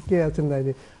কাছে, দেখি কে আছেন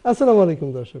লাইনে। আসসালামু আলাইকুম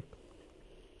দর্শক।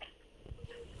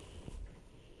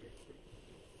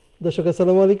 দর্শক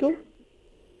আসসালামু আলাইকুম।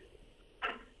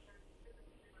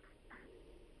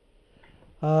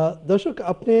 দর্শক,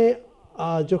 আপনি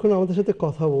যখন আমাদের সাথে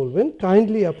কথা বলবেন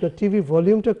কাইন্ডলি আপনার টিভি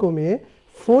ভলিউমটা কমিয়ে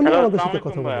ফোনে আমাদের সাথে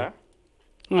কথা বলবেন।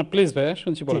 হ্যাঁ প্লিজ ভাইয়া,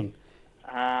 শুনছি, বলেন।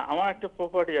 আমার একটা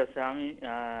প্রপার্টি আছে, আমি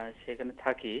সেখানে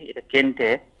থাকি, এটা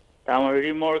কেন্টে। তা আমার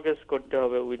রিমর্গেজ করতে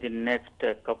হবে within next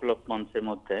couple of months এর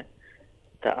মধ্যে।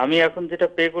 তা আমি এখন যেটা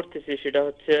পে করতেছি সেটা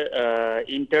হচ্ছে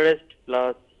ইন্টারেস্ট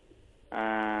প্লাস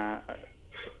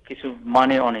কিছু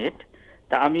মানি অন ইট।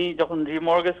 তা আমি যখন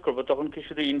রিমর্গেজ করব তখন কি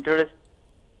শুধু ইন্টারেস্ট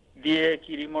দিয়ে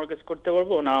কি রিমর্গেজ করতে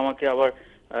পারবো, না আমাকে আবার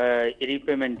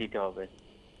রিপেমেন্ট দিতে হবে?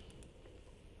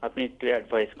 আপনি একটু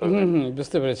অ্যাডভাইস করবেন।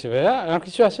 বুঝতে পেরেছি ভাইয়া। আর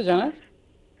কিছু আছে জানার?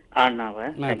 আর না ভাই,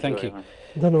 থ্যাংক ইউ।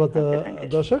 ধন্যবাদ।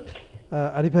 দর্শক,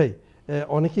 আরিফ ভাই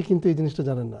অনেকে কিন্তু এই জিনিসটা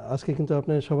জানেন না, আজকে কিন্তু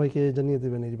আপনি সবাইকে জানিয়ে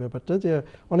দেবেন এই ব্যাপারটা, যে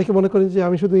অনেকে মনে করেন যে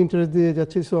আমি শুধু ইন্টারেস্ট দিয়ে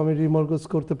যাচ্ছি, সো আমি রিমর্গেজ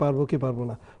করতে পারবো কি পারবো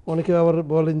না। অনেকে আবার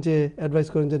বলেন যে অ্যাডভাইস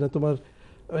করেন যে না, তোমার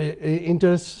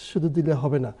ইন্টারেস্ট শুধু দিলে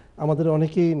হবে না। আমাদের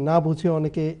অনেকেই না বুঝে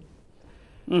অনেকে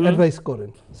অ্যাডভাইস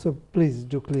করেন, so please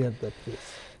do clear that please.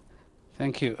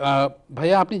 Thank you.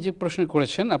 ভাইয়া, আপনি যে প্রশ্ন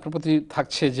করেছেন আপনার প্রতি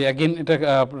থাকছে যে অ্যাগেন এটা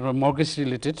মর্গেজ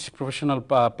রিলেটেড প্রফেশনাল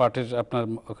পার্টের আপনার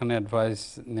ওখানে অ্যাডভাইস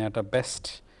নেওয়াটা বেস্ট।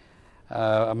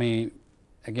 আমি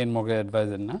অ্যাগেন মর্গেজ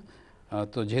অ্যাডভাইজার না,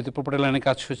 তো যেহেতু প্রপার্টি লাইনে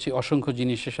কাজ হচ্ছে অসংখ্য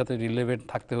জিনিসের সাথে রিলেভেন্ট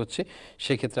থাকতে হচ্ছে,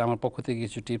 সেক্ষেত্রে আমার পক্ষ থেকে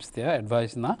কিছু টিপস দেওয়া,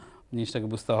 অ্যাডভাইস না, জিনিসটাকে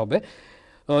বুঝতে হবে।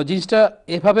 জিনিসটা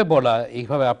এভাবে বলা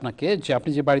এইভাবে আপনাকে যে আপনি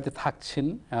যে বাড়িতে থাকছেন,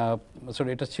 সরি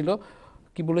এটা ছিল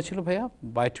কি বলেছিল ভাইয়া,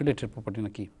 বাই টু লেটের প্রপার্টি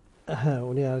নাকি? হ্যাঁ,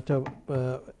 উনি আরেকটা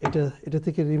এটা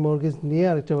থেকে রিমর্গেজ নিয়ে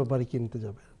আরেকটা বাড়ি কিনতে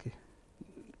যাবে আর কি।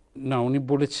 না, উনি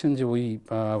বলেছেন যে ওই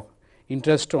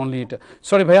ইন্টারেস্ট অনলি এটা।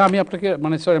 সরি ভাইয়া, আমি আপনাকে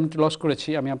সরি আমি লস করেছি,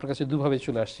 আমি আপনার কাছে দুভাবে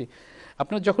চলে আসছি।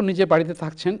 আপনার যখন নিজে বাড়িতে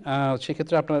থাকছেন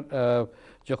সেক্ষেত্রে আপনার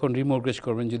যখন রিমর্গেজ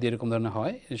করবেন যদি এরকম ধরনের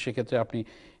হয়, সেক্ষেত্রে আপনি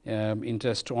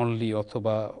ইন্টারেস্ট অনলি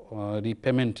অথবা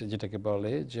রিপেমেন্ট যেটাকে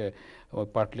বলে যে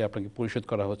পার্টলি আপনাকে পরিশোধ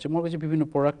করা হচ্ছে। মর্গেজে বিভিন্ন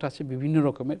প্রোডাক্ট আছে বিভিন্ন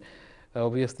রকমের,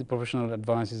 obviously professional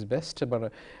advance is best. এবার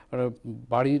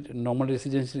বাড়ির নর্মাল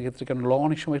রেসিডেন্সির ক্ষেত্রে কারণ ল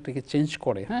অনেক সময় এটাকে চেঞ্জ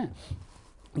করে, হ্যাঁ।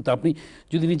 তো আপনি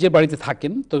যদি নিজের বাড়িতে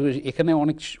থাকেন তো এখানে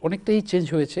অনেকটাই চেঞ্জ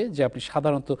হয়েছে, যে আপনি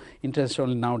সাধারণত ইন্টারেস্ট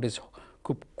অনলি নাউডেজ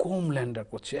খুব কম ল্যান্ডার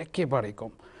করছে, একেবারে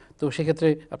কম। তো সেক্ষেত্রে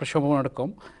আপনার সম্ভাবনাটা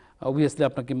কম। অবভিয়াসলি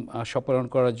আপনাকে সপায়ন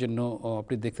করার জন্য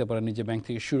আপনি দেখতে পারেন নিজে ব্যাংক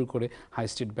থেকে শুরু করে হাই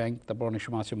স্ট্রিট ব্যাংক, তারপর অনেক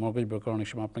সময় আছে মর্গেজ ব্রোকার, অনেক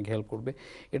সময় আপনাকে হেল্প করবে।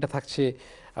 এটা থাকছে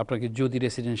আপনাকে যদি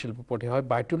রেসিডেন্সিয়াল প্রপার্টি হয়।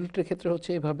 বাই টু লেটের ক্ষেত্রে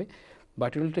হচ্ছে এভাবে, বাই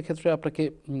টু লেটের ক্ষেত্রে আপনাকে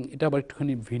এটা আবার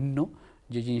একটুখানি ভিন্ন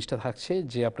যে জিনিসটা থাকছে,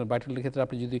 যে আপনার বাই টু লেটের ক্ষেত্রে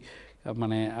আপনি যদি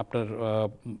আপনার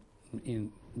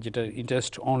যেটা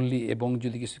ইন্টারেস্ট অনলি এবং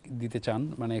যদি কিছু দিতে চান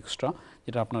এক্সট্রা,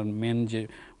 যেটা আপনার মেন যে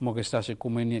মর্গেজটা আছে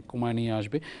কমায় নিয়ে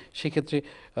আসবে, সেক্ষেত্রে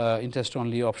ইন্টারেস্ট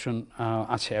অনলি অপশন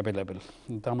আছে অ্যাভেলেবেল।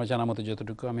 তো আমার জানা মতো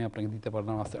যতটুকু আমি আপনাকে দিতে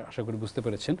পারলাম, আশা করি বুঝতে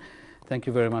পেরেছেন। থ্যাংক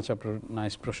ইউ ভেরি মাচ আপনার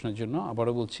নাইস প্রশ্নের জন্য।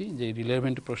 আবারও বলছি যে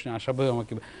রিলেভেন্ট প্রশ্নে আশা ভাই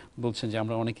আমাকে বলছেন যে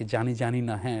আমরা অনেকে জানি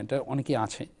না, হ্যাঁ এটা অনেকেই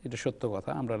আছে, এটা সত্য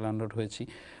কথা, আমরা ল্যান্ডলর্ড হয়েছি,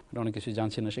 অনেক কিছু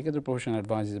জানছি না। সেক্ষেত্রে professional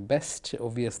advice is best.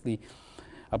 Obviously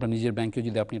আপনার নিজের ব্যাংকে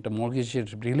যদি আপনি একটা মর্গেজের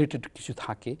রিলেটেড কিছু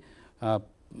থাকে,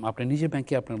 আপনার নিজের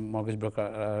ব্যাংকে আপনার মর্গেজ ব্রোকার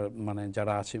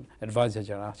যারা আছে, অ্যাডভাইজার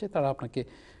যারা আছে, তারা আপনাকে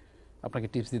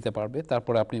টিপস দিতে পারবে।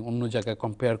 তারপরে আপনি অন্য জায়গায়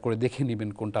কম্পেয়ার করে দেখে নেবেন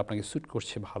কোনটা আপনাকে স্যুট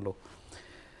করছে ভালো।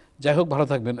 যাই হোক, ভালো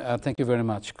থাকবেন। থ্যাংক ইউ ভেরি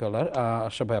মাচ কলার।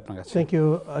 আশরাফ ভাই আপনার কাছে। থ্যাংক ইউ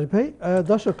আরিফ ভাই।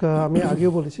 দর্শক, আমি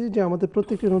আগেও বলেছি যে আমাদের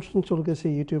প্রত্যেকটি অনুষ্ঠান চলে গেছে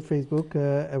ইউটিউব, ফেসবুক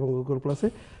এবং গুগল প্লাসে।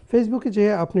 ফেসবুকে যে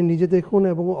আপনি নিজে দেখুন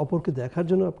এবং অপরকে দেখার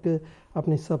জন্য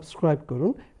আপনি সাবস্ক্রাইব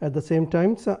করুন। অ্যাট দ্য সেম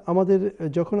টাইমস আমাদের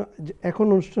যখন এখন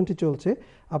অনুষ্ঠানটি চলছে,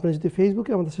 আপনি যদি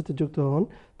ফেসবুকে আমাদের সাথে যুক্ত হন,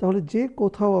 তাহলে যে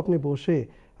কোথাও আপনি বসে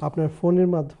আপনার ফোনের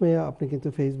মাধ্যমে আপনি কিন্তু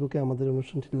ফেসবুকে আমাদের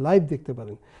অনুষ্ঠানটি লাইভ দেখতে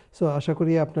পারেন। সো আশা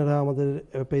করি আপনারা আমাদের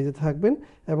পেজে থাকবেন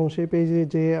এবং সেই পেজে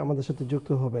যে আমাদের সাথে যুক্ত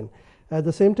হবেন। অ্যাট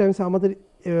দ্য সেম টাইমস আমাদের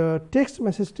টেক্সট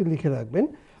মেসেজটি লিখে রাখবেন।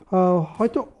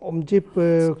 হয়তো যে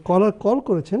কল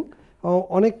করেছেন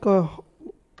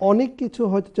অনেক কিছু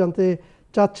হয়তো জানতে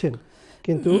চাচ্ছেন,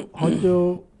 কিন্তু হয়তো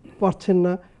পারছেন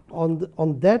না। On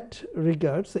that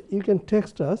regards you can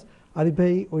text আস। আরিফ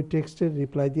ভাই ওই টেক্সটের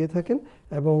রিপ্লাই দিয়ে থাকেন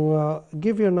এবং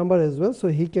give your number as well, so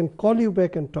he can call you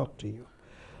back and talk to you.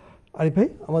 Arif ভাই,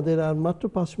 আমাদের আর মাত্র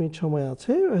 5 মিনিট সময়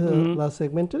আছে লাস্ট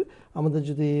সেগমেন্টের। আমাদের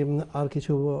যদি আর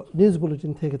কিছু নিউজ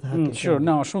বুলেটিন থেকে থাকে। শিওর,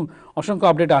 না অসংখ্য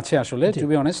আপডেট আছে আসলে, টু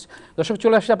বি অনেস্ট। দর্শক,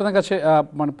 চলে আসছে আপনাদের কাছে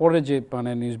পরে যে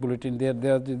নিউজ বুলেটিন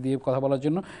দিয়ে কথা বলার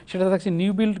জন্য। সেটা থাকছে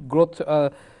নিউ বিল্ড গ্রোথ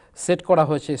সেট করা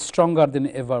হয়েছে স্ট্রঙ্গার দেন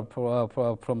এভার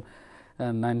ফ্রম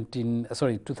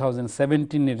 2017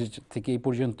 থেকে এই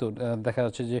পর্যন্ত। দেখা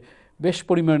যাচ্ছে যে বেশ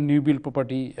পরিমাণ নিউ বিল্ড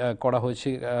প্রপার্টি করা হয়েছে,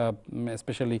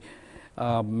 স্পেশালি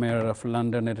মেয়র অফ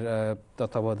লন্ডনের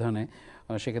তত্ত্বাবধানে।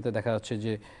 সেক্ষেত্রে দেখা যাচ্ছে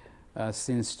যে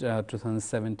সিন্স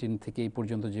 2017 থেকে এই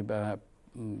পর্যন্ত যে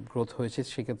গ্রোথ হয়েছে,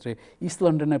 সেক্ষেত্রে ইস্ট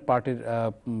লন্ডনের পার্টের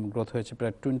গ্রোথ হয়েছে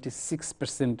প্রায়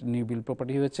 26% নিউ বিল্ড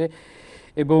প্রপার্টি হয়েছে,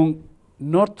 এবং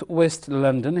নর্থ ওয়েস্ট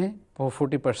লন্ডনে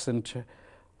 40%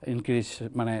 ইনক্রিজ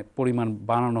পরিমাণ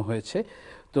বাড়ানো হয়েছে।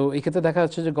 তো এই ক্ষেত্রে দেখা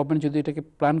যাচ্ছে যে গভর্নমেন্ট যদি এটাকে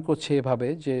প্ল্যান করছে এভাবে,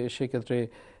 যে সেক্ষেত্রে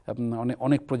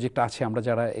অনেক প্রজেক্ট আছে, আমরা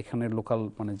যারা এখানে লোকাল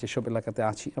যেসব এলাকাতে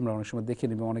আছি আমরা অনেক সময় দেখে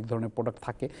নিব অনেক ধরনের প্রোডাক্ট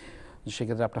থাকে,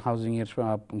 সেক্ষেত্রে আপনার হাউজিংয়ের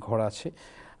ঘর আছে,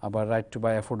 আবার right two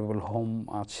by affordable home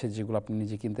আছে, যেগুলো আপনি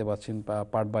নিজে কিনতে পারছেন,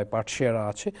 পার্ট বাই পার্ট শেয়ার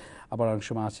আছে। আবার অনেক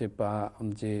সময় আছে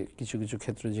যে কিছু কিছু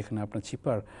ক্ষেত্রে যেখানে আপনার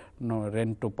চিপার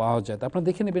রেন্টও পাওয়া যায়। তা আপনারা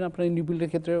দেখে নেবেন, আপনার নিউ বিল্ডের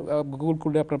ক্ষেত্রে গুগল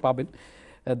করলে আপনারা পাবেন,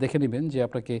 দেখে নেবেন যে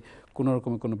আপনাকে কোনো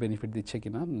রকমের কোনো বেনিফিট দিচ্ছে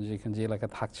কিনা, যেখানে যে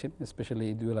এলাকায় থাকছেন, স্পেশালি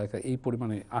এই দুই এলাকায় এই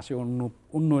পরিমাণে আসে,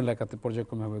 অন্য এলাকাতে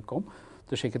পর্যায়ক্রমভাবে কম।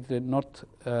 তো সেক্ষেত্রে নর্থ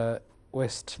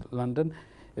ওয়েস্ট লন্ডন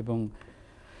এবং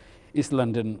ইস্ট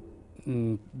লন্ডন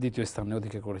দ্বিতীয় স্থানে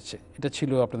অধিকার করেছে। এটা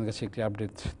ছিল আপনাদের কাছে একটি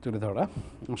আপডেট তুলে ধরা।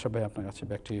 সবাই আপনার কাছে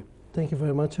back to you. Thank you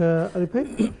very much Arif ভাই।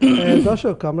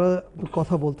 দর্শক, আমরা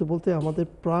কথা বলতে বলতে আমাদের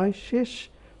প্রায় শেষ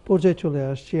পর্যায়ে চলে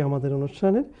আসছি আমাদের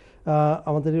অনুষ্ঠানের।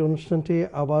 আমাদের এই অনুষ্ঠানটি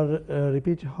আবার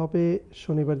রিপিট হবে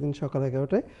শনিবার দিন সকাল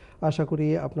 11টায়। আশা করি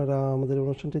আপনারা আমাদের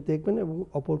অনুষ্ঠানটি দেখবেন এবং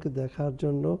অপরকে দেখার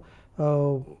জন্য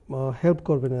হেল্প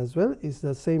করবেন as well. Is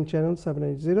the same channel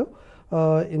 780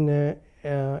 in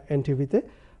NTV-তে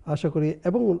আশা করি।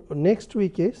 এবং নেক্সট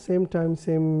উইকে সেম টাইম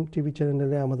সেম টিভি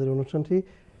চ্যানেলে আমাদের অনুষ্ঠানটি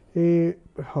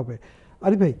হবে।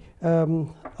 আরিফ ভাই,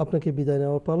 আপনাকে বিদায়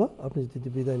নেওয়ার পালা, আপনি যদি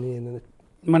বিদায় নিয়ে নেন।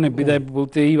 মানে বিদায়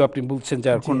বলতেই আপনি বলছেন যে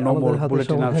আর কোন নম্বর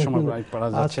বুলেটিন আর সময় পাওয়া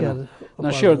যাচ্ছে না।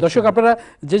 শিওর দর্শক, আপনারা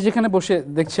যে যেখানে বসে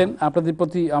দেখছেন, আপনাদের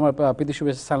প্রতি আমার প্রীতি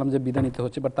শুভেচ্ছা সালাম যে বিদায় নিতে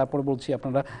হচ্ছে। বাট তারপরে বলছি,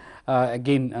 আপনারা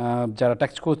অ্যাগেইন যারা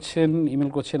টেক্সট করছেন,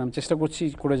 ইমেল করছেন, আমি চেষ্টা করছি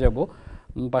করে যাব।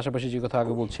 পাশাপাশি যে কথা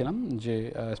আগে বলছিলাম যে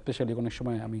স্পেশালি অনেক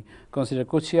সময় আমি কনসিডার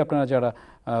করছি আপনারা যারা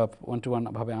 1-to-1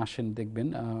 ভাবে আসেন দেখবেন,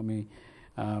 আমি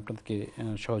আপনাদেরকে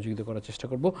সহযোগিতা করার চেষ্টা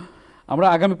করব। আমরা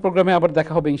আগামী প্রোগ্রামে আবার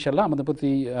দেখা হবে ইনশাল্লাহ। আমাদের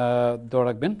প্রতি দোয়া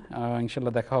রাখবেন,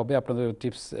 ইনশাল্লাহ দেখা হবে। আপনাদের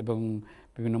টিপস এবং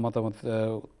বিভিন্ন মতামত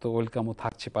তো ওয়েলকামও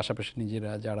থাকছে, পাশাপাশি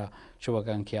নিজেরা যারা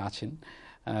শুভাকাঙ্ক্ষী আছেন।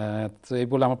 তো এই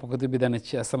বলে আমার পক্ষ থেকে বিদায়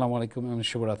নিচ্ছি। আসসালামু আলাইকুম এবং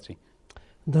শুভরাত্রি।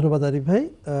 ধন্যবাদ আরিফ ভাই,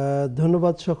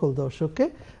 ধন্যবাদ সকল দর্শককে।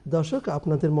 দর্শক,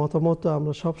 আপনাদের মতামত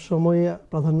আমরা সব সময়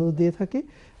প্রাধান্য দিয়ে থাকি।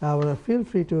 আমরা feel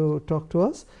free to talk to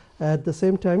us. At the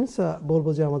same Times বলবো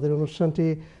যে আমাদের অনুষ্ঠানটি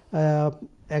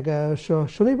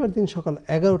শনিবার দিন সকাল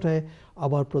 11টায়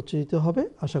আবার প্রচারিত হবে।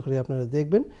 আশা করি আপনারা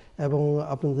দেখবেন। এবং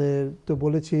আপনাদের তো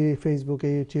বলেছি ফেসবুকে,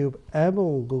 ইউটিউব এবং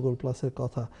গুগল প্লাসের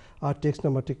কথা। আর টেক্সট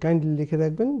নাম্বারটি কাইন্ডলি লিখে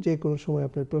রাখবেন, যে কোনো সময়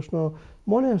আপনার প্রশ্ন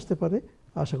মনে আসতে পারে।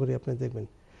 আশা করি আপনি দেখবেন।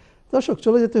 দর্শক,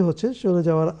 চলে যেতে হচ্ছে। চলে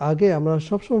যাওয়ার আগে আমরা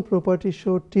সবসময় প্রপার্টি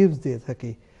শো টিপস দিয়ে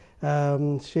থাকি।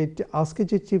 সেই আজকে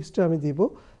যে টিপসটা আমি দিব,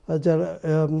 যারা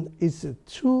is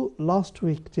through last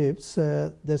week tips,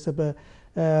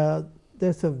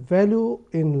 there's a value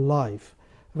in life.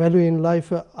 Value in life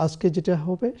আজকে যেটা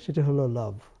হবে সেটা হলো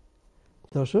লাভ।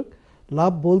 দর্শক,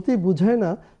 লাভ বলতেই বোঝায়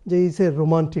না যে it's a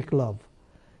romantic love.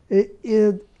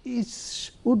 It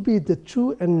would be the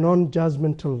true and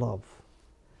non-judgmental love.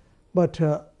 But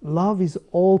love is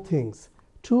all things.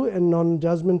 True and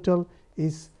non-judgmental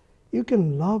is you can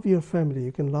love your family,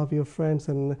 you can love your friends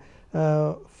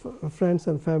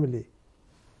and family.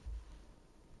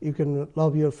 You can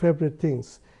love your favorite things.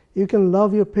 You can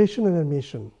love your passion and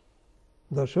ambition.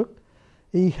 Darshak,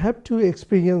 you have to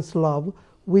experience love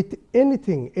with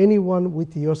anything, anyone,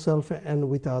 with yourself and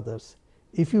with others.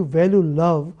 If you value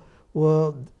love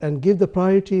and give the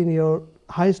priority in your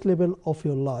highest level of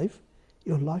your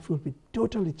life will be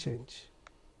totally changed.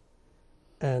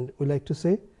 And we like to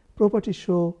say, Property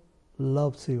Show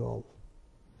loves you all.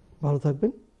 ভালো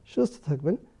থাকবেন, সুস্থ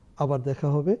থাকবেন। আবার দেখা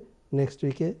হবে next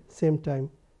উইকে, same time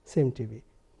same TV.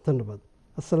 ধন্যবাদ।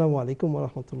 আসসালামু আলাইকুম ওয়া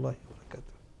রাহমাতুল্লাহি।